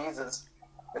revelation of Jesus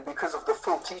and because of the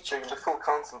full teaching, the full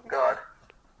counsel of God,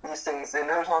 these things, they're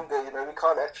no longer, we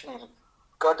can't actually,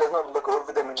 God does not look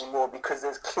over them anymore because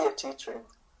there's clear teaching.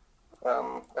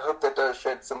 I hope that does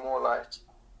shed some more light.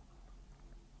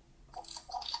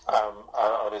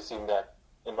 I would assume that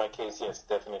in my case, yes,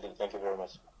 definitely. Thank you very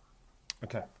much.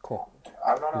 Okay, cool.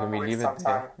 I don't know. Let me leave it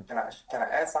there. Can I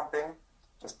add something?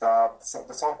 Just the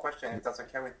same question, if that's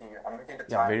okay with you. I'm looking at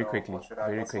the time. Yeah, very quickly,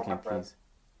 please.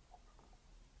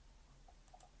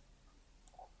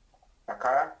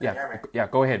 Akara, can you hear me? Yeah,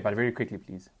 go ahead, but very quickly,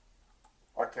 please.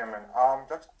 Okay, man.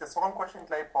 Just this one question,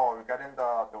 Claypool, regarding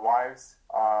the wives.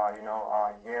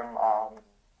 Him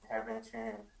having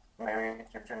to marry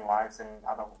Egyptian wives and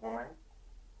other women.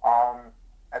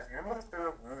 As you remember the story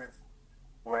of Ruth,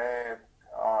 where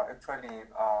actually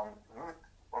Ruth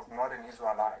was not an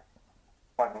Israelite,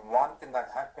 but one thing that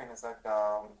happened is that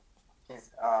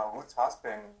Ruth's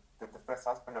husband, the first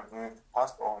husband of Ruth,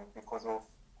 passed on because of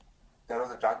there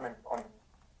was a judgment on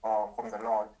from the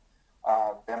Lord.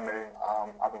 them marrying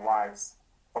other wives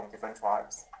from different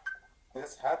tribes.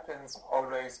 This happens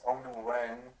always only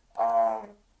when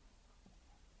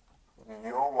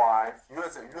your wife, you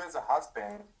as a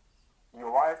husband,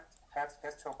 your wife has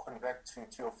to convert to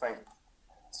your faith.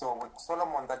 So with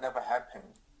Solomon, that never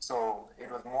happened. So it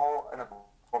was more an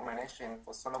abomination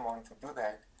for Solomon to do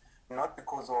that, not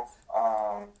because of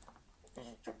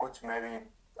you got to marry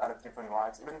other different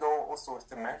wives, even though also it's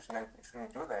to mention that you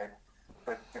shouldn't do that.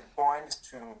 But the point is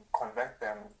to convert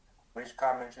them, which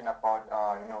Carl mentioned about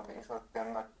the issue of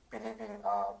them not believing,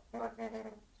 not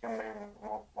needing him marrying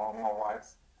more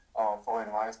wives,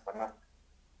 foreign wives, but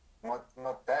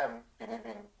not them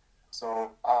believing.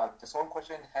 So this whole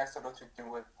question has a lot to do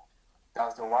with,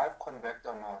 does the wife convert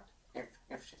or not?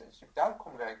 If she does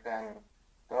convert, then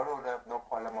the Lord will have no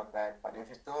problem with that. But if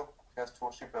she still has to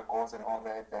worship her gods and all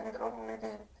that, then the Lord will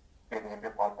really be happy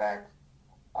about that.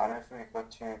 I don't know if we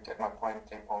got to get my point,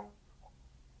 Table.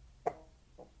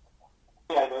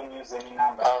 Yeah, I don't use any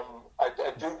number.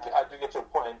 I do get your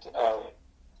point.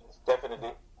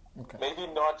 Definitely. Okay. Maybe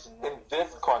not in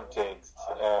this context.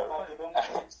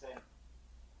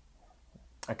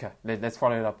 Okay, let's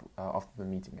follow it up after the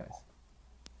meeting, guys.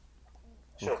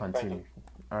 We'll continue.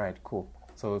 All right, cool.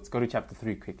 So let's go to chapter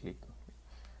 3 quickly.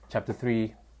 Chapter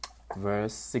 3,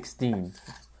 verse 16.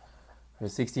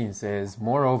 Verse 16 says,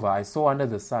 "Moreover, I saw under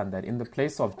the sun that in the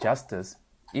place of justice,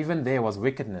 even there was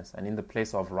wickedness, and in the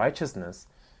place of righteousness,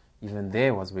 even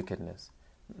there was wickedness."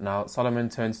 Now, Solomon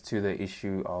turns to the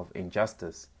issue of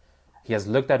injustice. He has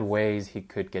looked at ways he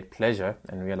could get pleasure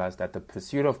and realized that the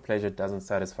pursuit of pleasure doesn't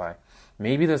satisfy.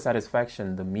 Maybe the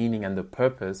satisfaction, the meaning, and the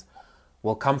purpose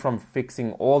will come from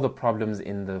fixing all the problems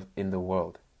in the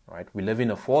world. Right? We live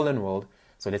in a fallen world,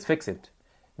 so let's fix it.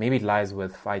 Maybe it lies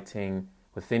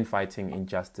within fighting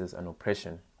injustice and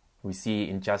oppression. We see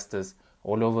injustice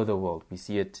all over the world. We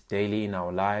see it daily in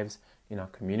our lives, in our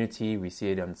community. We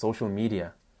see it on social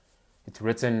media. It's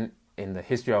written in the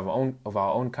history of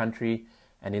our own country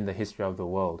and in the history of the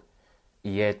world.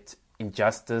 Yet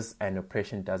injustice and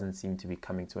oppression doesn't seem to be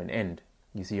coming to an end.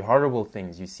 You see horrible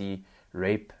things. You see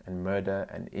rape and murder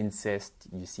and incest.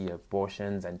 You see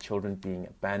abortions and children being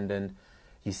abandoned.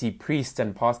 You see priests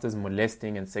and pastors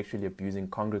molesting and sexually abusing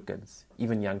congregants,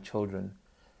 even young children.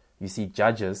 You see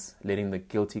judges letting the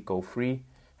guilty go free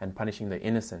and punishing the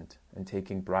innocent and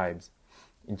taking bribes.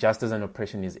 Injustice and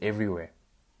oppression is everywhere.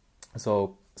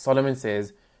 So Solomon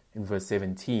says in verse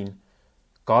 17,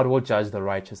 "God will judge the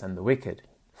righteous and the wicked,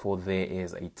 for there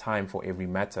is a time for every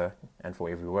matter and for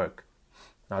every work."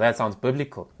 Now that sounds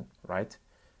biblical, right?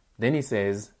 Then he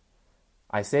says,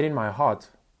 "I said in my heart,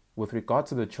 with regard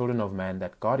to the children of man,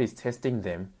 that God is testing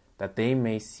them, that they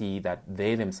may see that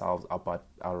they themselves are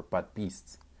but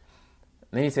beasts."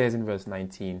 And then he says in verse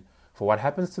 19, "For what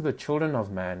happens to the children of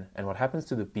man and what happens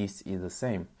to the beasts is the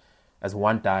same. As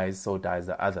one dies, so dies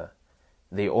the other.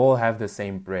 They all have the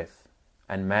same breath,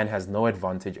 and man has no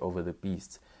advantage over the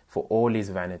beasts, for all is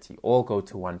vanity, all go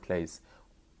to one place.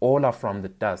 All are from the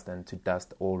dust, and to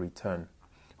dust all return.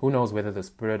 Who knows whether the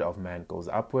spirit of man goes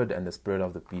upward and the spirit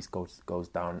of the beast goes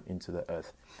down into the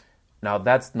earth?" Now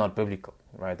that's not biblical,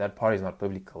 right? That part is not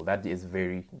biblical. That is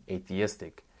very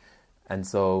atheistic. And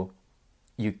so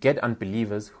you get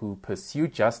unbelievers who pursue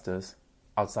justice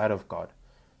outside of God.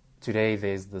 Today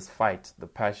there's this fight, the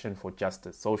passion for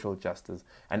justice, social justice.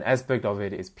 An aspect of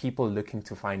it is people looking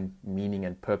to find meaning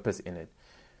and purpose in it.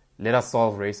 Let us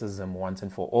solve racism once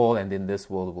and for all, and then this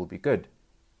world will be good,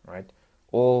 right?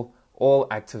 All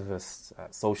activists,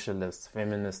 socialists,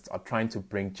 feminists are trying to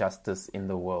bring justice in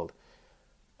the world.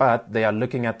 But they are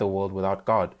looking at the world without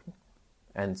God.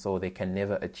 And so they can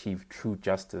never achieve true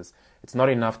justice. It's not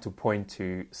enough to point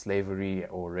to slavery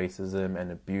or racism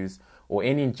and abuse or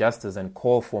any injustice and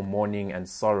call for mourning and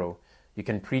sorrow. You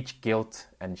can preach guilt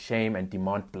and shame and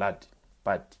demand blood,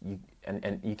 but you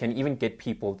can even get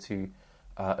people to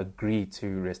agree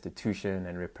to restitution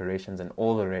and reparations and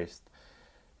all the rest.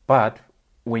 But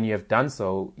when you have done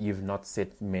so, you've not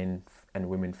set men and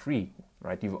women free,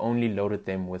 right? You've only loaded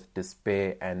them with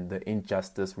despair, and the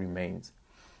injustice remains.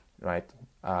 Right,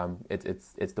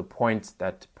 it's the point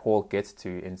that Paul gets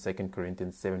to in 2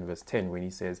 Corinthians 7 verse 10 when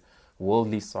he says,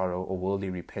 "Worldly sorrow or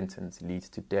worldly repentance leads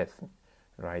to death,"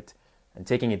 right? And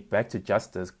taking it back to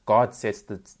justice, God sets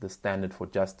the standard for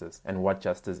justice and what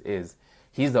justice is.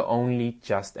 He's the only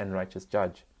just and righteous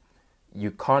judge. You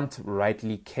can't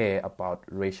rightly care about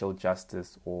racial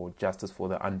justice or justice for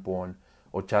the unborn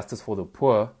or justice for the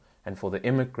poor and for the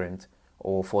immigrant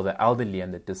or for the elderly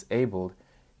and the disabled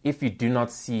if you do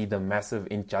not see the massive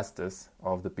injustice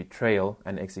of the betrayal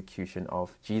and execution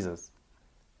of Jesus.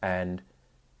 And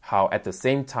how at the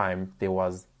same time there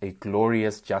was a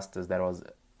glorious justice that was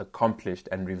accomplished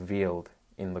and revealed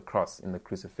in the cross, in the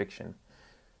crucifixion.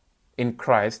 In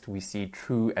Christ, we see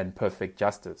true and perfect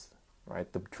justice,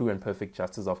 right? The true and perfect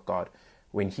justice of God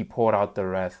when he poured out the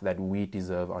wrath that we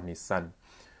deserve on his Son.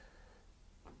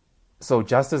 So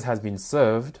justice has been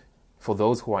served for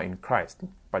those who are in Christ.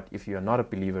 But if you are not a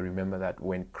believer, remember that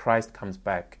when Christ comes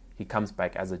back, he comes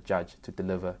back as a judge to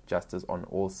deliver justice on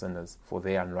all sinners for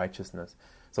their unrighteousness.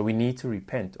 So we need to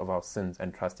repent of our sins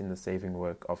and trust in the saving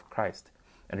work of Christ.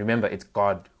 And remember, it's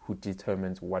God who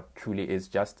determines what truly is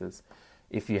justice.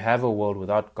 If you have a world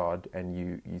without God and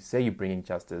you say you're bringing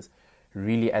justice,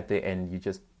 really at the end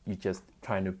you're just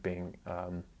trying to bring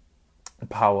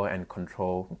power and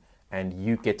control, and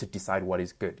you get to decide what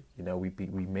is good. You know, we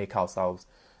make ourselves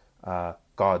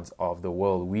gods of the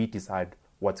world. We decide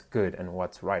what's good and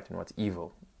what's right and what's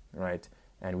evil, right?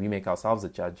 And we make ourselves a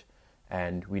judge,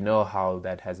 and we know how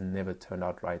that has never turned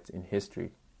out right in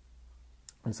history.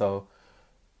 And so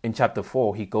in chapter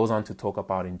 4, he goes on to talk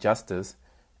about injustice,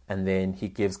 and then he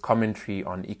gives commentary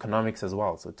on economics as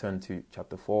well. So turn to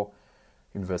chapter 4.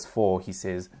 In verse 4, he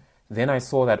says, "Then I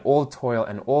saw that all toil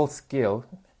and all skill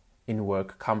in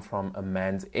work come from a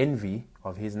man's envy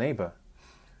of his neighbor."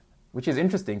 Which is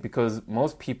interesting because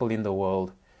most people in the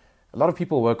world, a lot of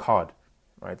people work hard,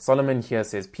 right? Solomon here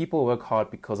says people work hard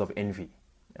because of envy.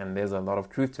 And there's a lot of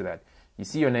truth to that. You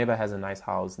see your neighbor has a nice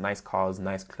house, nice cars,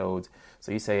 nice clothes.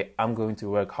 So you say, I'm going to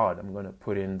work hard. I'm going to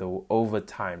put in the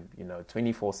overtime,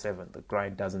 24/7. The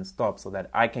grind doesn't stop so that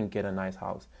I can get a nice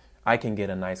house. I can get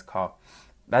a nice car.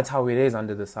 That's how it is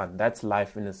under the sun. That's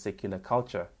life in a secular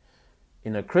culture.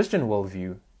 In a Christian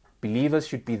worldview, believers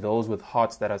should be those with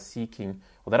hearts that are seeking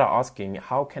or that are asking,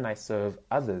 how can I serve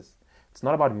others? It's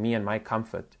not about me and my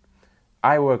comfort.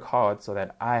 I work hard so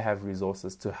that I have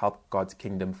resources to help God's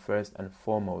kingdom first and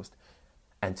foremost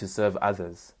and to serve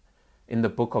others. In the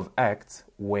book of Acts,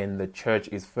 when the church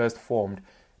is first formed,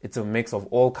 it's a mix of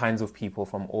all kinds of people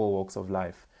from all walks of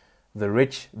life. The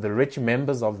rich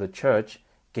members of the church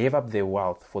gave up their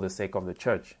wealth for the sake of the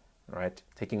church, right?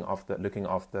 Looking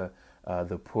after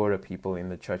the poorer people in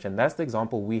the church. And that's the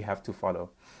example we have to follow.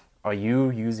 Are you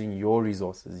using your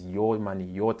resources, your money,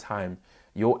 your time,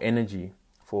 your energy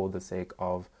for the sake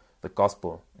of the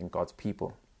gospel and God's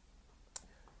people?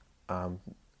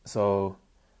 So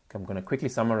I'm going to quickly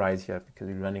summarize here because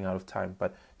we're running out of time.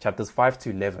 But chapters 5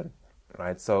 to 11,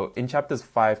 right? So in chapters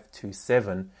 5 to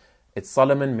 7, it's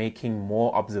Solomon making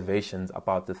more observations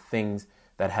about the things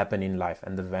that happen in life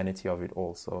and the vanity of it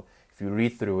all. So if you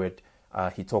read through it,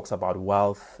 he talks about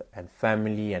wealth and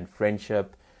family and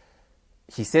friendship.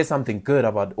 He says something good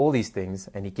about all these things,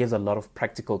 and he gives a lot of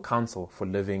practical counsel for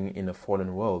living in a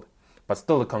fallen world. But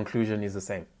still the conclusion is the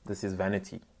same. This is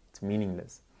vanity. It's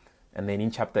meaningless. And then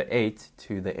in chapter 8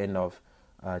 to the end of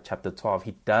chapter 12,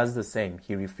 he does the same.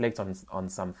 He reflects on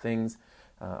some things,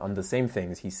 on the same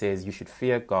things. He says you should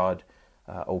fear God,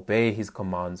 obey his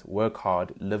commands, work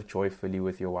hard, live joyfully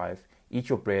with your wife, eat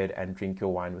your bread and drink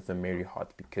your wine with a merry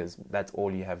heart, because that's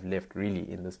all you have left really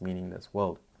in this meaningless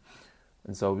world.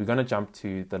 And so we're going to jump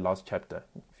to the last chapter.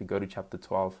 If you go to chapter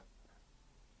 12.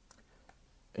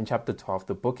 In chapter 12,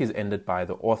 the book is ended by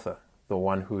the author, the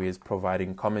one who is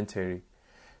providing commentary.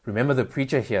 Remember, the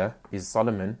preacher here is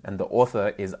Solomon, and the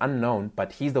author is unknown,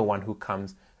 but he's the one who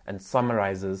comes and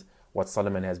summarizes what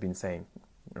Solomon has been saying,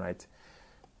 right?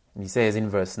 And he says in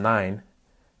verse 9,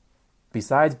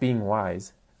 "Besides being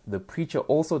wise, the preacher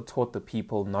also taught the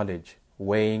people knowledge,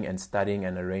 weighing and studying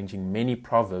and arranging many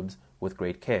proverbs with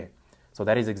great care." So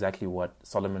that is exactly what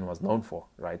Solomon was known for,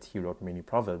 right? He wrote many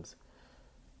proverbs.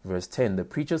 Verse 10, "The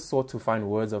preacher sought to find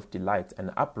words of delight,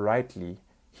 and uprightly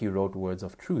he wrote words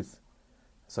of truth."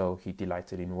 So he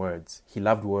delighted in words. He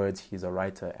loved words. He's a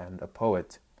writer and a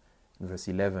poet. Verse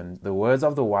 11, "The words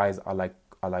of the wise are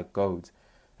like goads,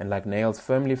 and like nails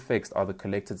firmly fixed are the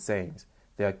collected sayings.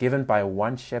 They are given by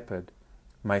one shepherd.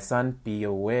 My son, be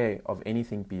aware of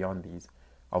anything beyond these.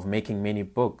 Of making many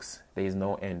books there is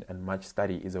no end, and much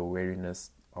study is a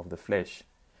weariness of the flesh.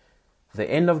 The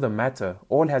end of the matter,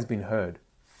 all has been heard.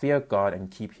 Fear God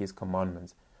and keep his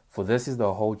commandments, for this is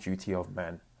the whole duty of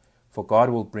man. For God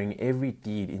will bring every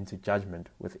deed into judgment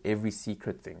with every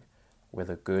secret thing,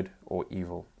 whether good or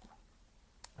evil."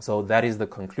 So that is the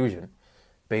conclusion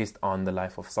based on the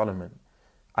life of Solomon.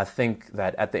 I think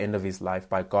that at the end of his life,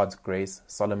 by God's grace,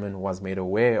 Solomon was made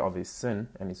aware of his sin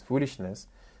and his foolishness.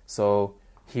 So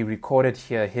he recorded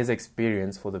here his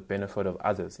experience for the benefit of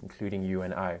others, including you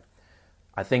and I.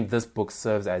 I think this book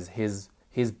serves as his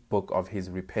book of his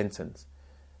repentance.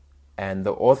 And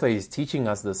the author is teaching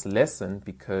us this lesson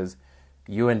because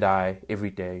you and I,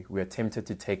 every day, we are tempted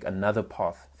to take another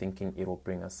path thinking it will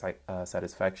bring us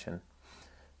satisfaction.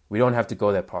 We don't have to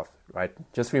go that path, right?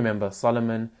 Just remember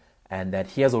Solomon and that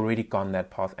he has already gone that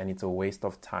path and it's a waste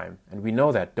of time. And we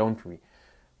know that, don't we?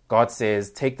 God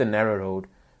says, take the narrow road,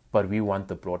 but we want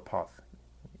the broad path.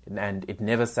 And it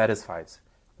never satisfies.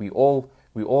 We all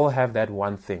have that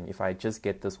one thing. If I just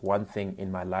get this one thing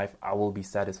in my life, I will be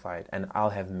satisfied and I'll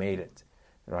have made it,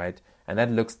 right? And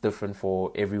that looks different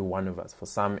for every one of us. For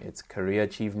some, it's career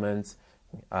achievements.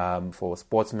 For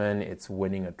sportsmen, it's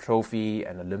winning a trophy,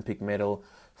 an Olympic medal.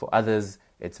 For others,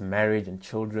 it's marriage and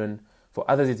children. For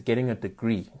others, it's getting a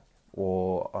degree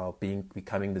or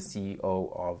becoming the CEO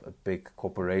of a big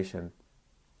corporation.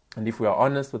 And if we are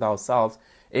honest with ourselves,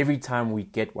 every time we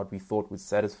get what we thought would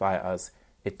satisfy us,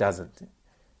 it doesn't.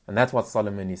 And that's what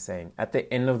Solomon is saying. At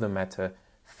the end of the matter,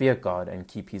 fear God and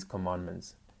keep his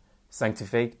commandments.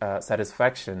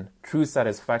 Satisfaction, true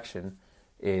satisfaction,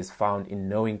 is found in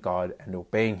knowing God and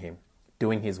obeying him,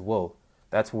 doing his will.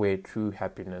 That's where true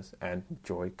happiness and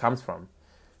joy comes from.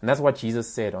 And that's what Jesus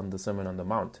said on the Sermon on the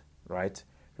Mount, right?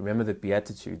 Remember the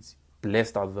Beatitudes.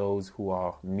 Blessed are those who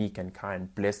are meek and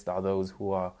kind. Blessed are those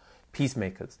who are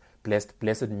peacemakers.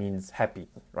 Blessed means happy,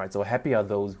 right? So happy are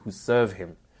those who serve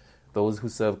him. Those who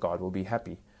serve God will be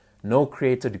happy. No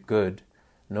created good,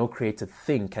 no created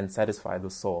thing can satisfy the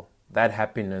soul. That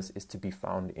happiness is to be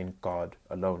found in God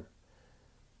alone.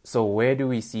 So where do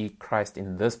we see Christ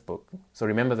in this book? So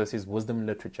remember, this is wisdom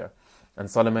literature, and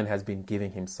Solomon has been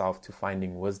giving himself to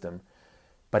finding wisdom,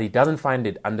 but he doesn't find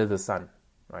it under the sun,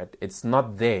 right? It's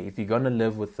not there. If you're going to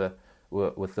live with the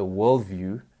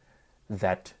worldview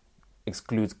that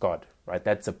excludes God, right?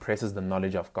 That suppresses the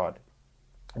knowledge of God.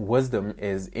 Wisdom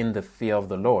is in the fear of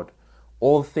the Lord.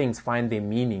 All things find their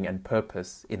meaning and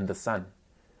purpose in the Son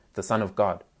of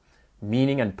God.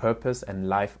 Meaning and purpose and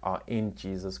life are in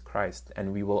Jesus Christ,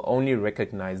 and we will only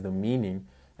recognize the meaning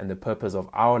and the purpose of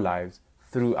our lives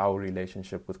through our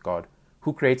relationship with God,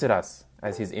 who created us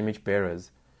as his image bearers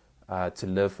to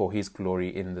live for his glory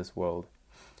in this world.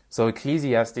 So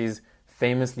Ecclesiastes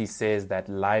famously says that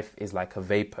life is like a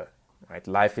vapor, right?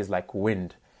 Life is like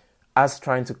wind. Us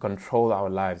trying to control our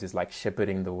lives is like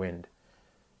shepherding the wind.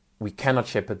 We cannot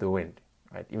shepherd the wind,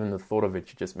 right? Even the thought of it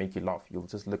should just make you laugh. You'll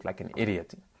just look like an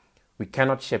idiot. We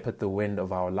cannot shepherd the wind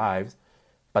of our lives,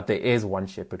 but there is one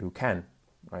shepherd who can,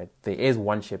 right? There is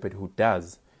one shepherd who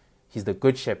does. He's the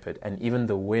good shepherd, and even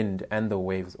the wind and the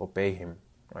waves obey him,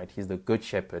 right? He's the good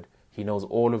shepherd. He knows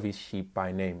all of his sheep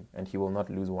by name, and he will not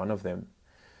lose one of them.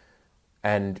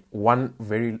 And one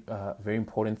very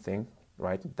important thing,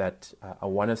 right, that I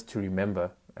want us to remember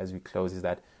as we close is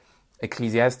that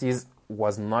Ecclesiastes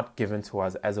was not given to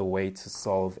us as a way to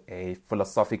solve a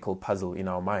philosophical puzzle in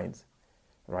our minds,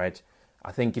 right?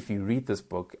 I think if you read this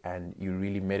book and you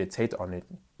really meditate on it,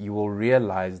 you will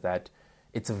realize that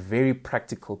it's a very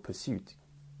practical pursuit,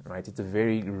 right? It's a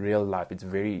very real life. It's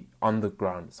very on the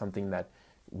ground, something that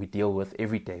we deal with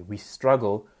every day. We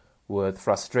struggle with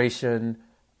frustration,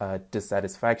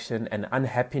 dissatisfaction, and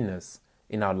unhappiness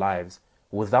in our lives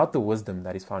without the wisdom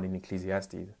that is found in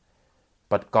Ecclesiastes.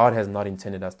 But God has not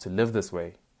intended us to live this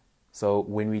way. So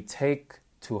when we take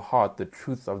to heart the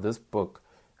truth of this book,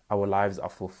 our lives are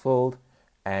fulfilled,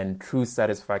 and true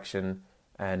satisfaction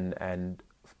and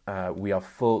we are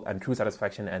full, and true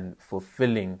satisfaction and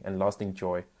fulfilling and lasting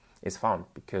joy is found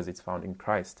because it's found in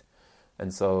Christ.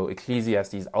 And so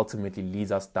Ecclesiastes ultimately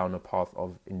leads us down a path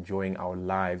of enjoying our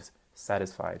lives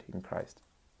satisfied in Christ.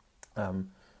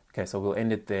 Okay, so we'll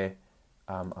end it there.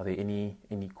 Are there any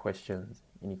questions,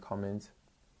 any comments?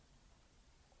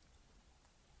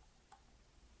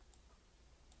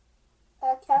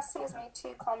 Cassie has made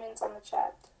 2 comments on the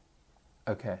chat.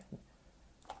 Okay.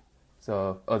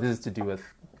 So, this is to do with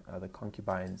the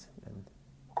concubines.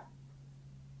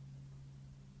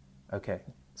 Okay.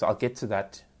 So I'll get to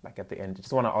that at the end. I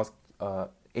just want to ask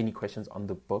any questions on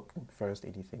the book first.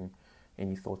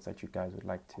 Any thoughts that you guys would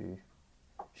like to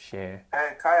share?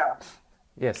 Hey, Kaya.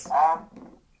 Yes. I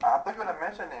thought you were going to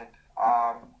mention it.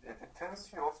 It tends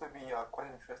to also be quite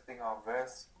interesting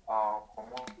verse for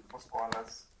most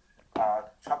scholars.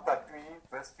 Chapter 3,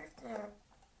 verse 15.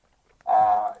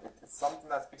 It's something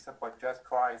that speaks about Jesus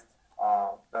Christ.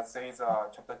 That says,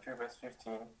 chapter 3, verse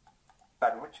 15,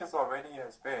 that riches already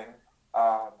has been,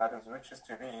 that is riches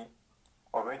to be,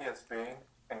 already has been,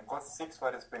 and God seeks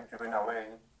what has been given away.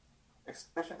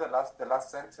 Especially the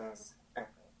last sentence, and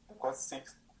God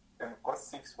seeks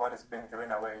what has been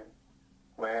given away.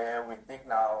 Where we think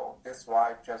now, this is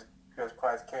why Jesus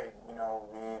Christ came.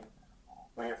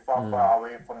 We are far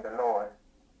away from the Lord,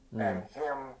 and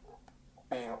Him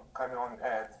coming on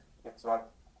earth, it's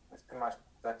what is pretty much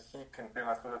that He can bring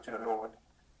us closer to the Lord.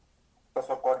 That's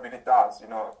what God really does,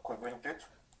 because when you get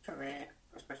to read,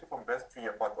 especially from verse 3,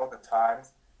 about all the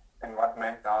times and what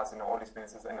man does, all these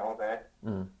experiences and all that,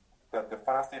 the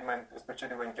final statement,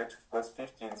 especially when you get to verse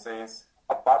 15, says,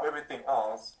 above everything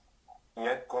else,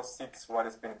 yet God seeks what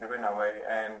has been given away.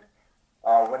 And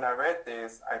when I read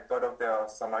this, I thought of the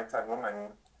Samaritan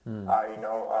woman,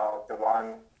 the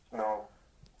one,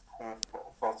 who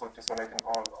felt so desolate and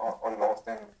all lost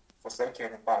and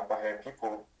forsaken by her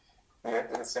people.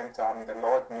 Yet at the same time, the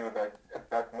Lord knew that at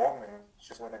that moment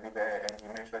she's going to be there, and He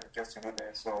made sure that just to be there.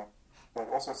 So He was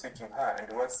also seeking her, and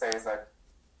the word says that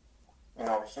He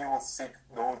will seek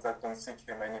those that don't seek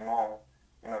Him anymore.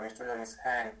 He stretches His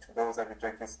hand to those that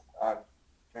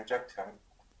reject Him.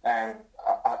 And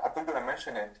I think that I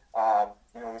mentioned it.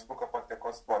 We spoke about the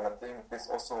gospel, and I think this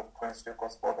also points to the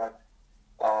gospel that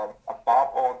above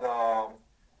all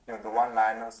the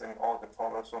one-liners and all the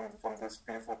proverbs from this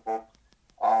beautiful book,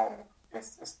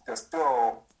 there's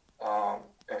still a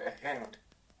hint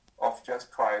of just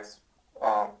Christ,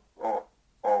 or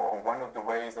one of the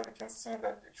ways that we can see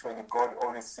that actually God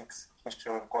always seeks His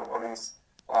children. God always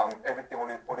everything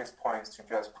always points to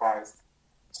just Christ.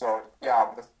 So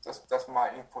yeah, that's my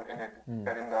input in it.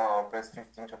 That in the verse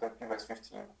 15, chapter 3, verse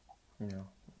 15.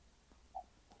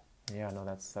 Yeah, no,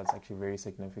 that's actually very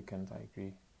significant. I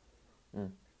agree.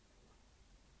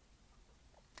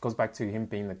 Goes back to Him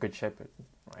being the good shepherd,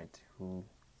 right? Who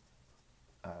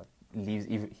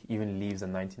even leaves the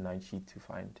 99 sheep to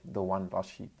find the one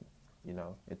lost sheep.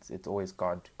 It's always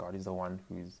God. God is the one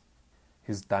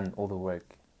who's done all the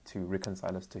work to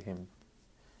reconcile us to Him.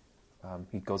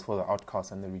 He goes for the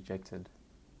outcast and the rejected.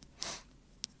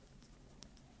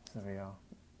 So yeah.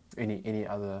 Any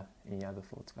other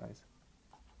thoughts, guys?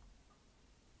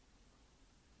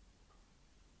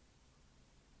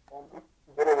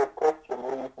 Bit of a question.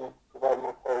 Maybe you can provide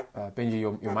more clarity. Benji,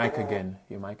 your mic again.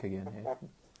 Your mic again. Yeah.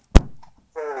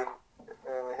 Sorry,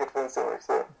 my headphones don't work.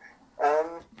 So,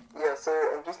 so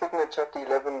I'm just looking at chapter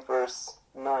 11, verse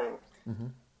 9.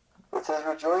 It says,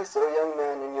 "Rejoice, O young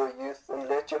man, in your youth, and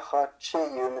let your heart cheer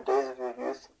you in the days of your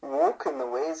youth. Walk in the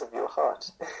ways of your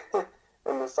heart,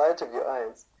 in the sight of your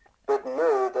eyes. But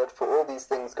know that for all these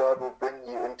things God will bring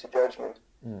you into judgment."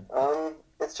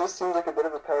 It just seems like a bit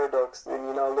of a paradox when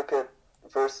you now look at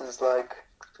verses like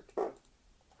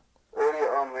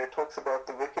earlier on where it talks about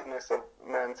the wickedness of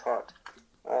man's heart.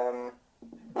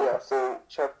 So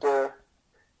chapter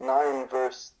 9,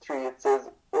 verse 3, it says,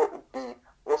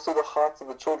 "Also the hearts of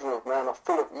the children of man are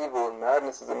full of evil, and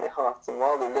madness is in their hearts, and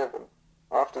while they live, and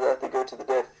after that they go to the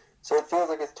death." So it feels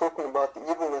like it's talking about the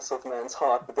evilness of man's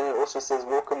heart, but then it also says,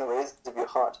 "Walk in the ways of your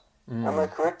heart." Am I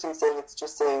correct in saying it's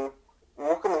just saying,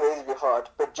 walk in the ways of your heart,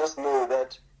 but just know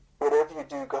that whatever you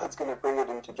do, God's going to bring it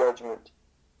into judgment?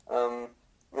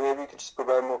 Maybe you could just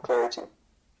provide more clarity.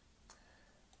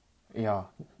 Yeah.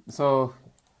 So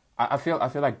I feel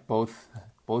like both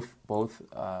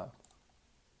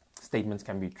statements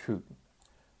can be true,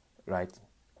 right?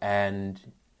 And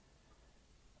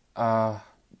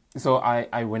so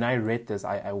I when I read this,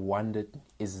 I wondered,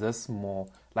 is this more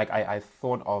like I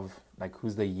thought of like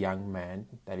who's the young man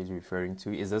that he's referring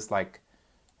to? Is this like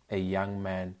a young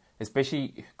man, especially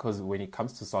because when it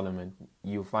comes to Solomon,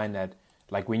 you find that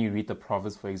like when you read the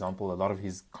Proverbs, for example, a lot of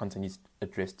his content is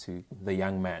addressed to the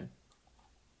young man,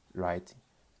 right?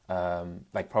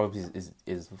 Like Proverbs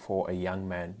is for a young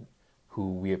man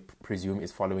who we presume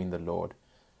is following the Lord.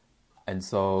 And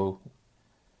so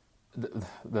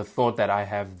the thought that I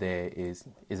have there is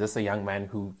this a young man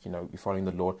who, is following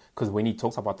the Lord? Because when he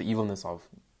talks about the evilness of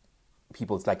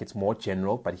people, it's like it's more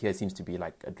general, but here it seems to be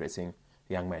like addressing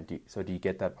the young man. Do you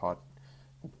get that part?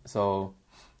 So,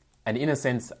 and in a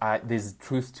sense, there's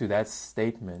truth to that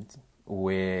statement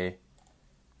where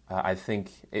I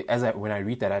think, when I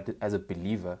read that as a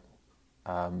believer,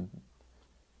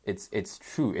 it's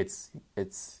true.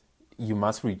 It's you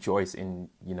must rejoice in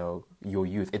your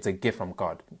youth. It's a gift from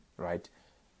God, right?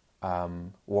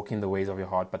 Walk in the ways of your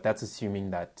heart, but that's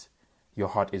assuming that your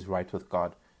heart is right with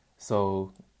God.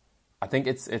 So I think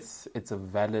it's a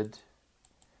valid.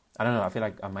 I don't know. I feel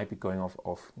like I might be going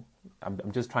off.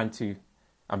 I'm just trying to.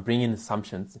 I'm bringing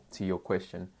assumptions to your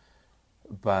question,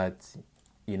 but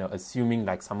assuming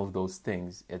like some of those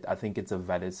things, I think it's a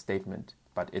valid statement.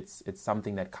 But it's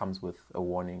something that comes with a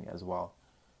warning as well,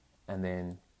 and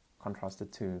then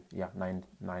contrasted to 9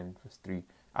 verse 3.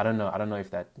 I don't know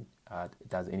if that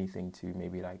does anything to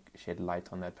maybe like shed light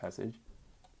on that passage.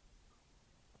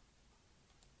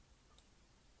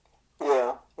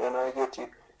 Yeah, and I get you.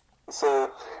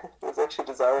 So I was actually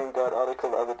Desiring God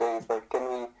article the other day. It's like, can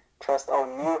we trust our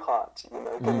new heart? Can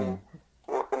we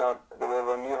walk in the way of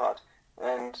our God.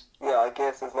 And yeah, I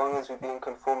guess as long as we're being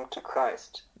conformed to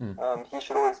Christ, He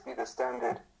should always be the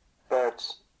standard.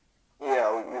 But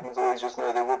yeah, we must always just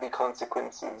know there will be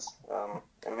consequences,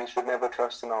 and we should never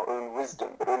trust in our own wisdom,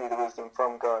 but only the wisdom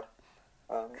from God.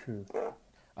 True. Yeah.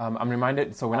 I'm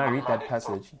reminded. So when I read that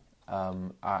passage,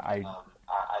 okay,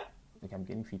 I'm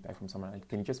getting feedback from someone.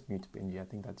 Can you just mute Benji? I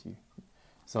think that's you.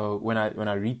 So when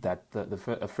I read that,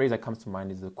 a phrase that comes to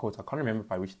mind is the quote. I can't remember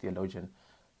by which theologian,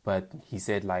 but he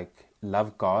said, like,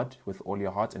 love God with all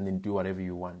your heart and then do whatever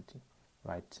you want,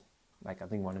 right? Like, I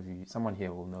think someone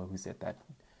here will know who said that.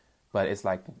 But it's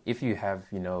like, if you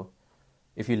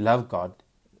love God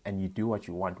and you do what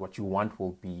you want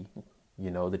will be,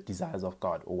 the desires of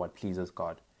God or what pleases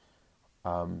God.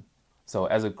 So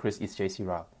as a Chris is JC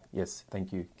Rao. Yes,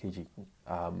 thank you, KG.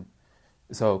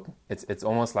 So it's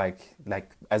almost like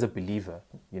as a believer,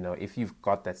 if you've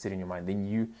got that set in your mind,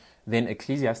 then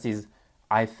Ecclesiastes,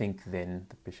 I think then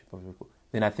the Bishop of Liverpool,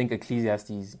 then I think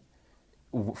Ecclesiastes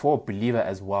for a believer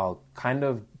as well kind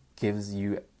of gives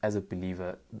you as a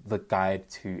believer the guide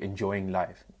to enjoying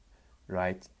life,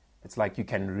 right? It's like you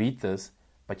can read this,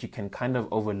 but you can kind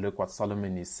of overlook what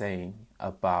Solomon is saying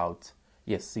about,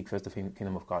 yes, seek first the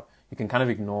kingdom of God. You can kind of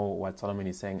ignore what Solomon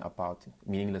is saying about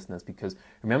meaninglessness, because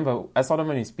remember, as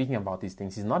Solomon is speaking about these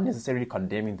things, he's not necessarily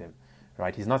condemning them,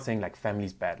 right? He's not saying like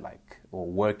family's bad, or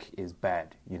work is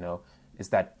bad, It's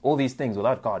that all these things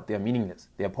without God, they're meaningless,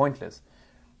 they're pointless.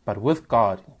 But with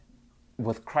God,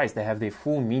 with Christ, they have their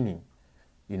full meaning,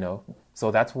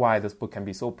 So that's why this book can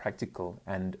be so practical,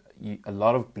 and a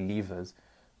lot of believers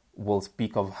will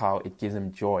speak of how it gives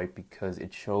them joy because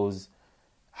it shows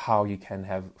how you can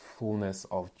have fullness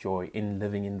of joy in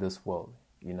living in this world,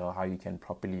 how you can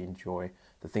properly enjoy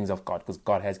the things of God because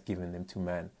God has given them to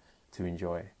man to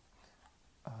enjoy.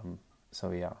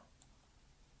 So yeah.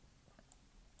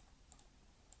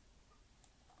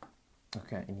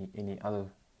 Okay, any other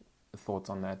thoughts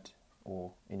on that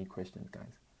or any questions, guys?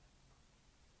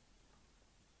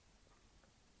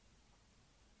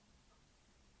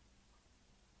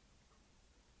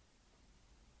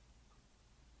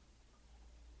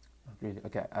 Really?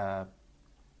 Okay. And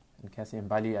Cassie and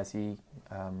Bali, I see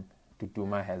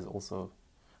Duduma has also,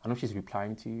 I don't know if she's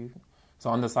replying to you. So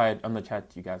on the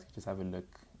chat, you guys can just have a look.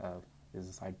 There's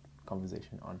a side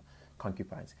conversation on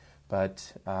concubines.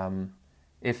 But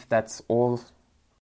if that's all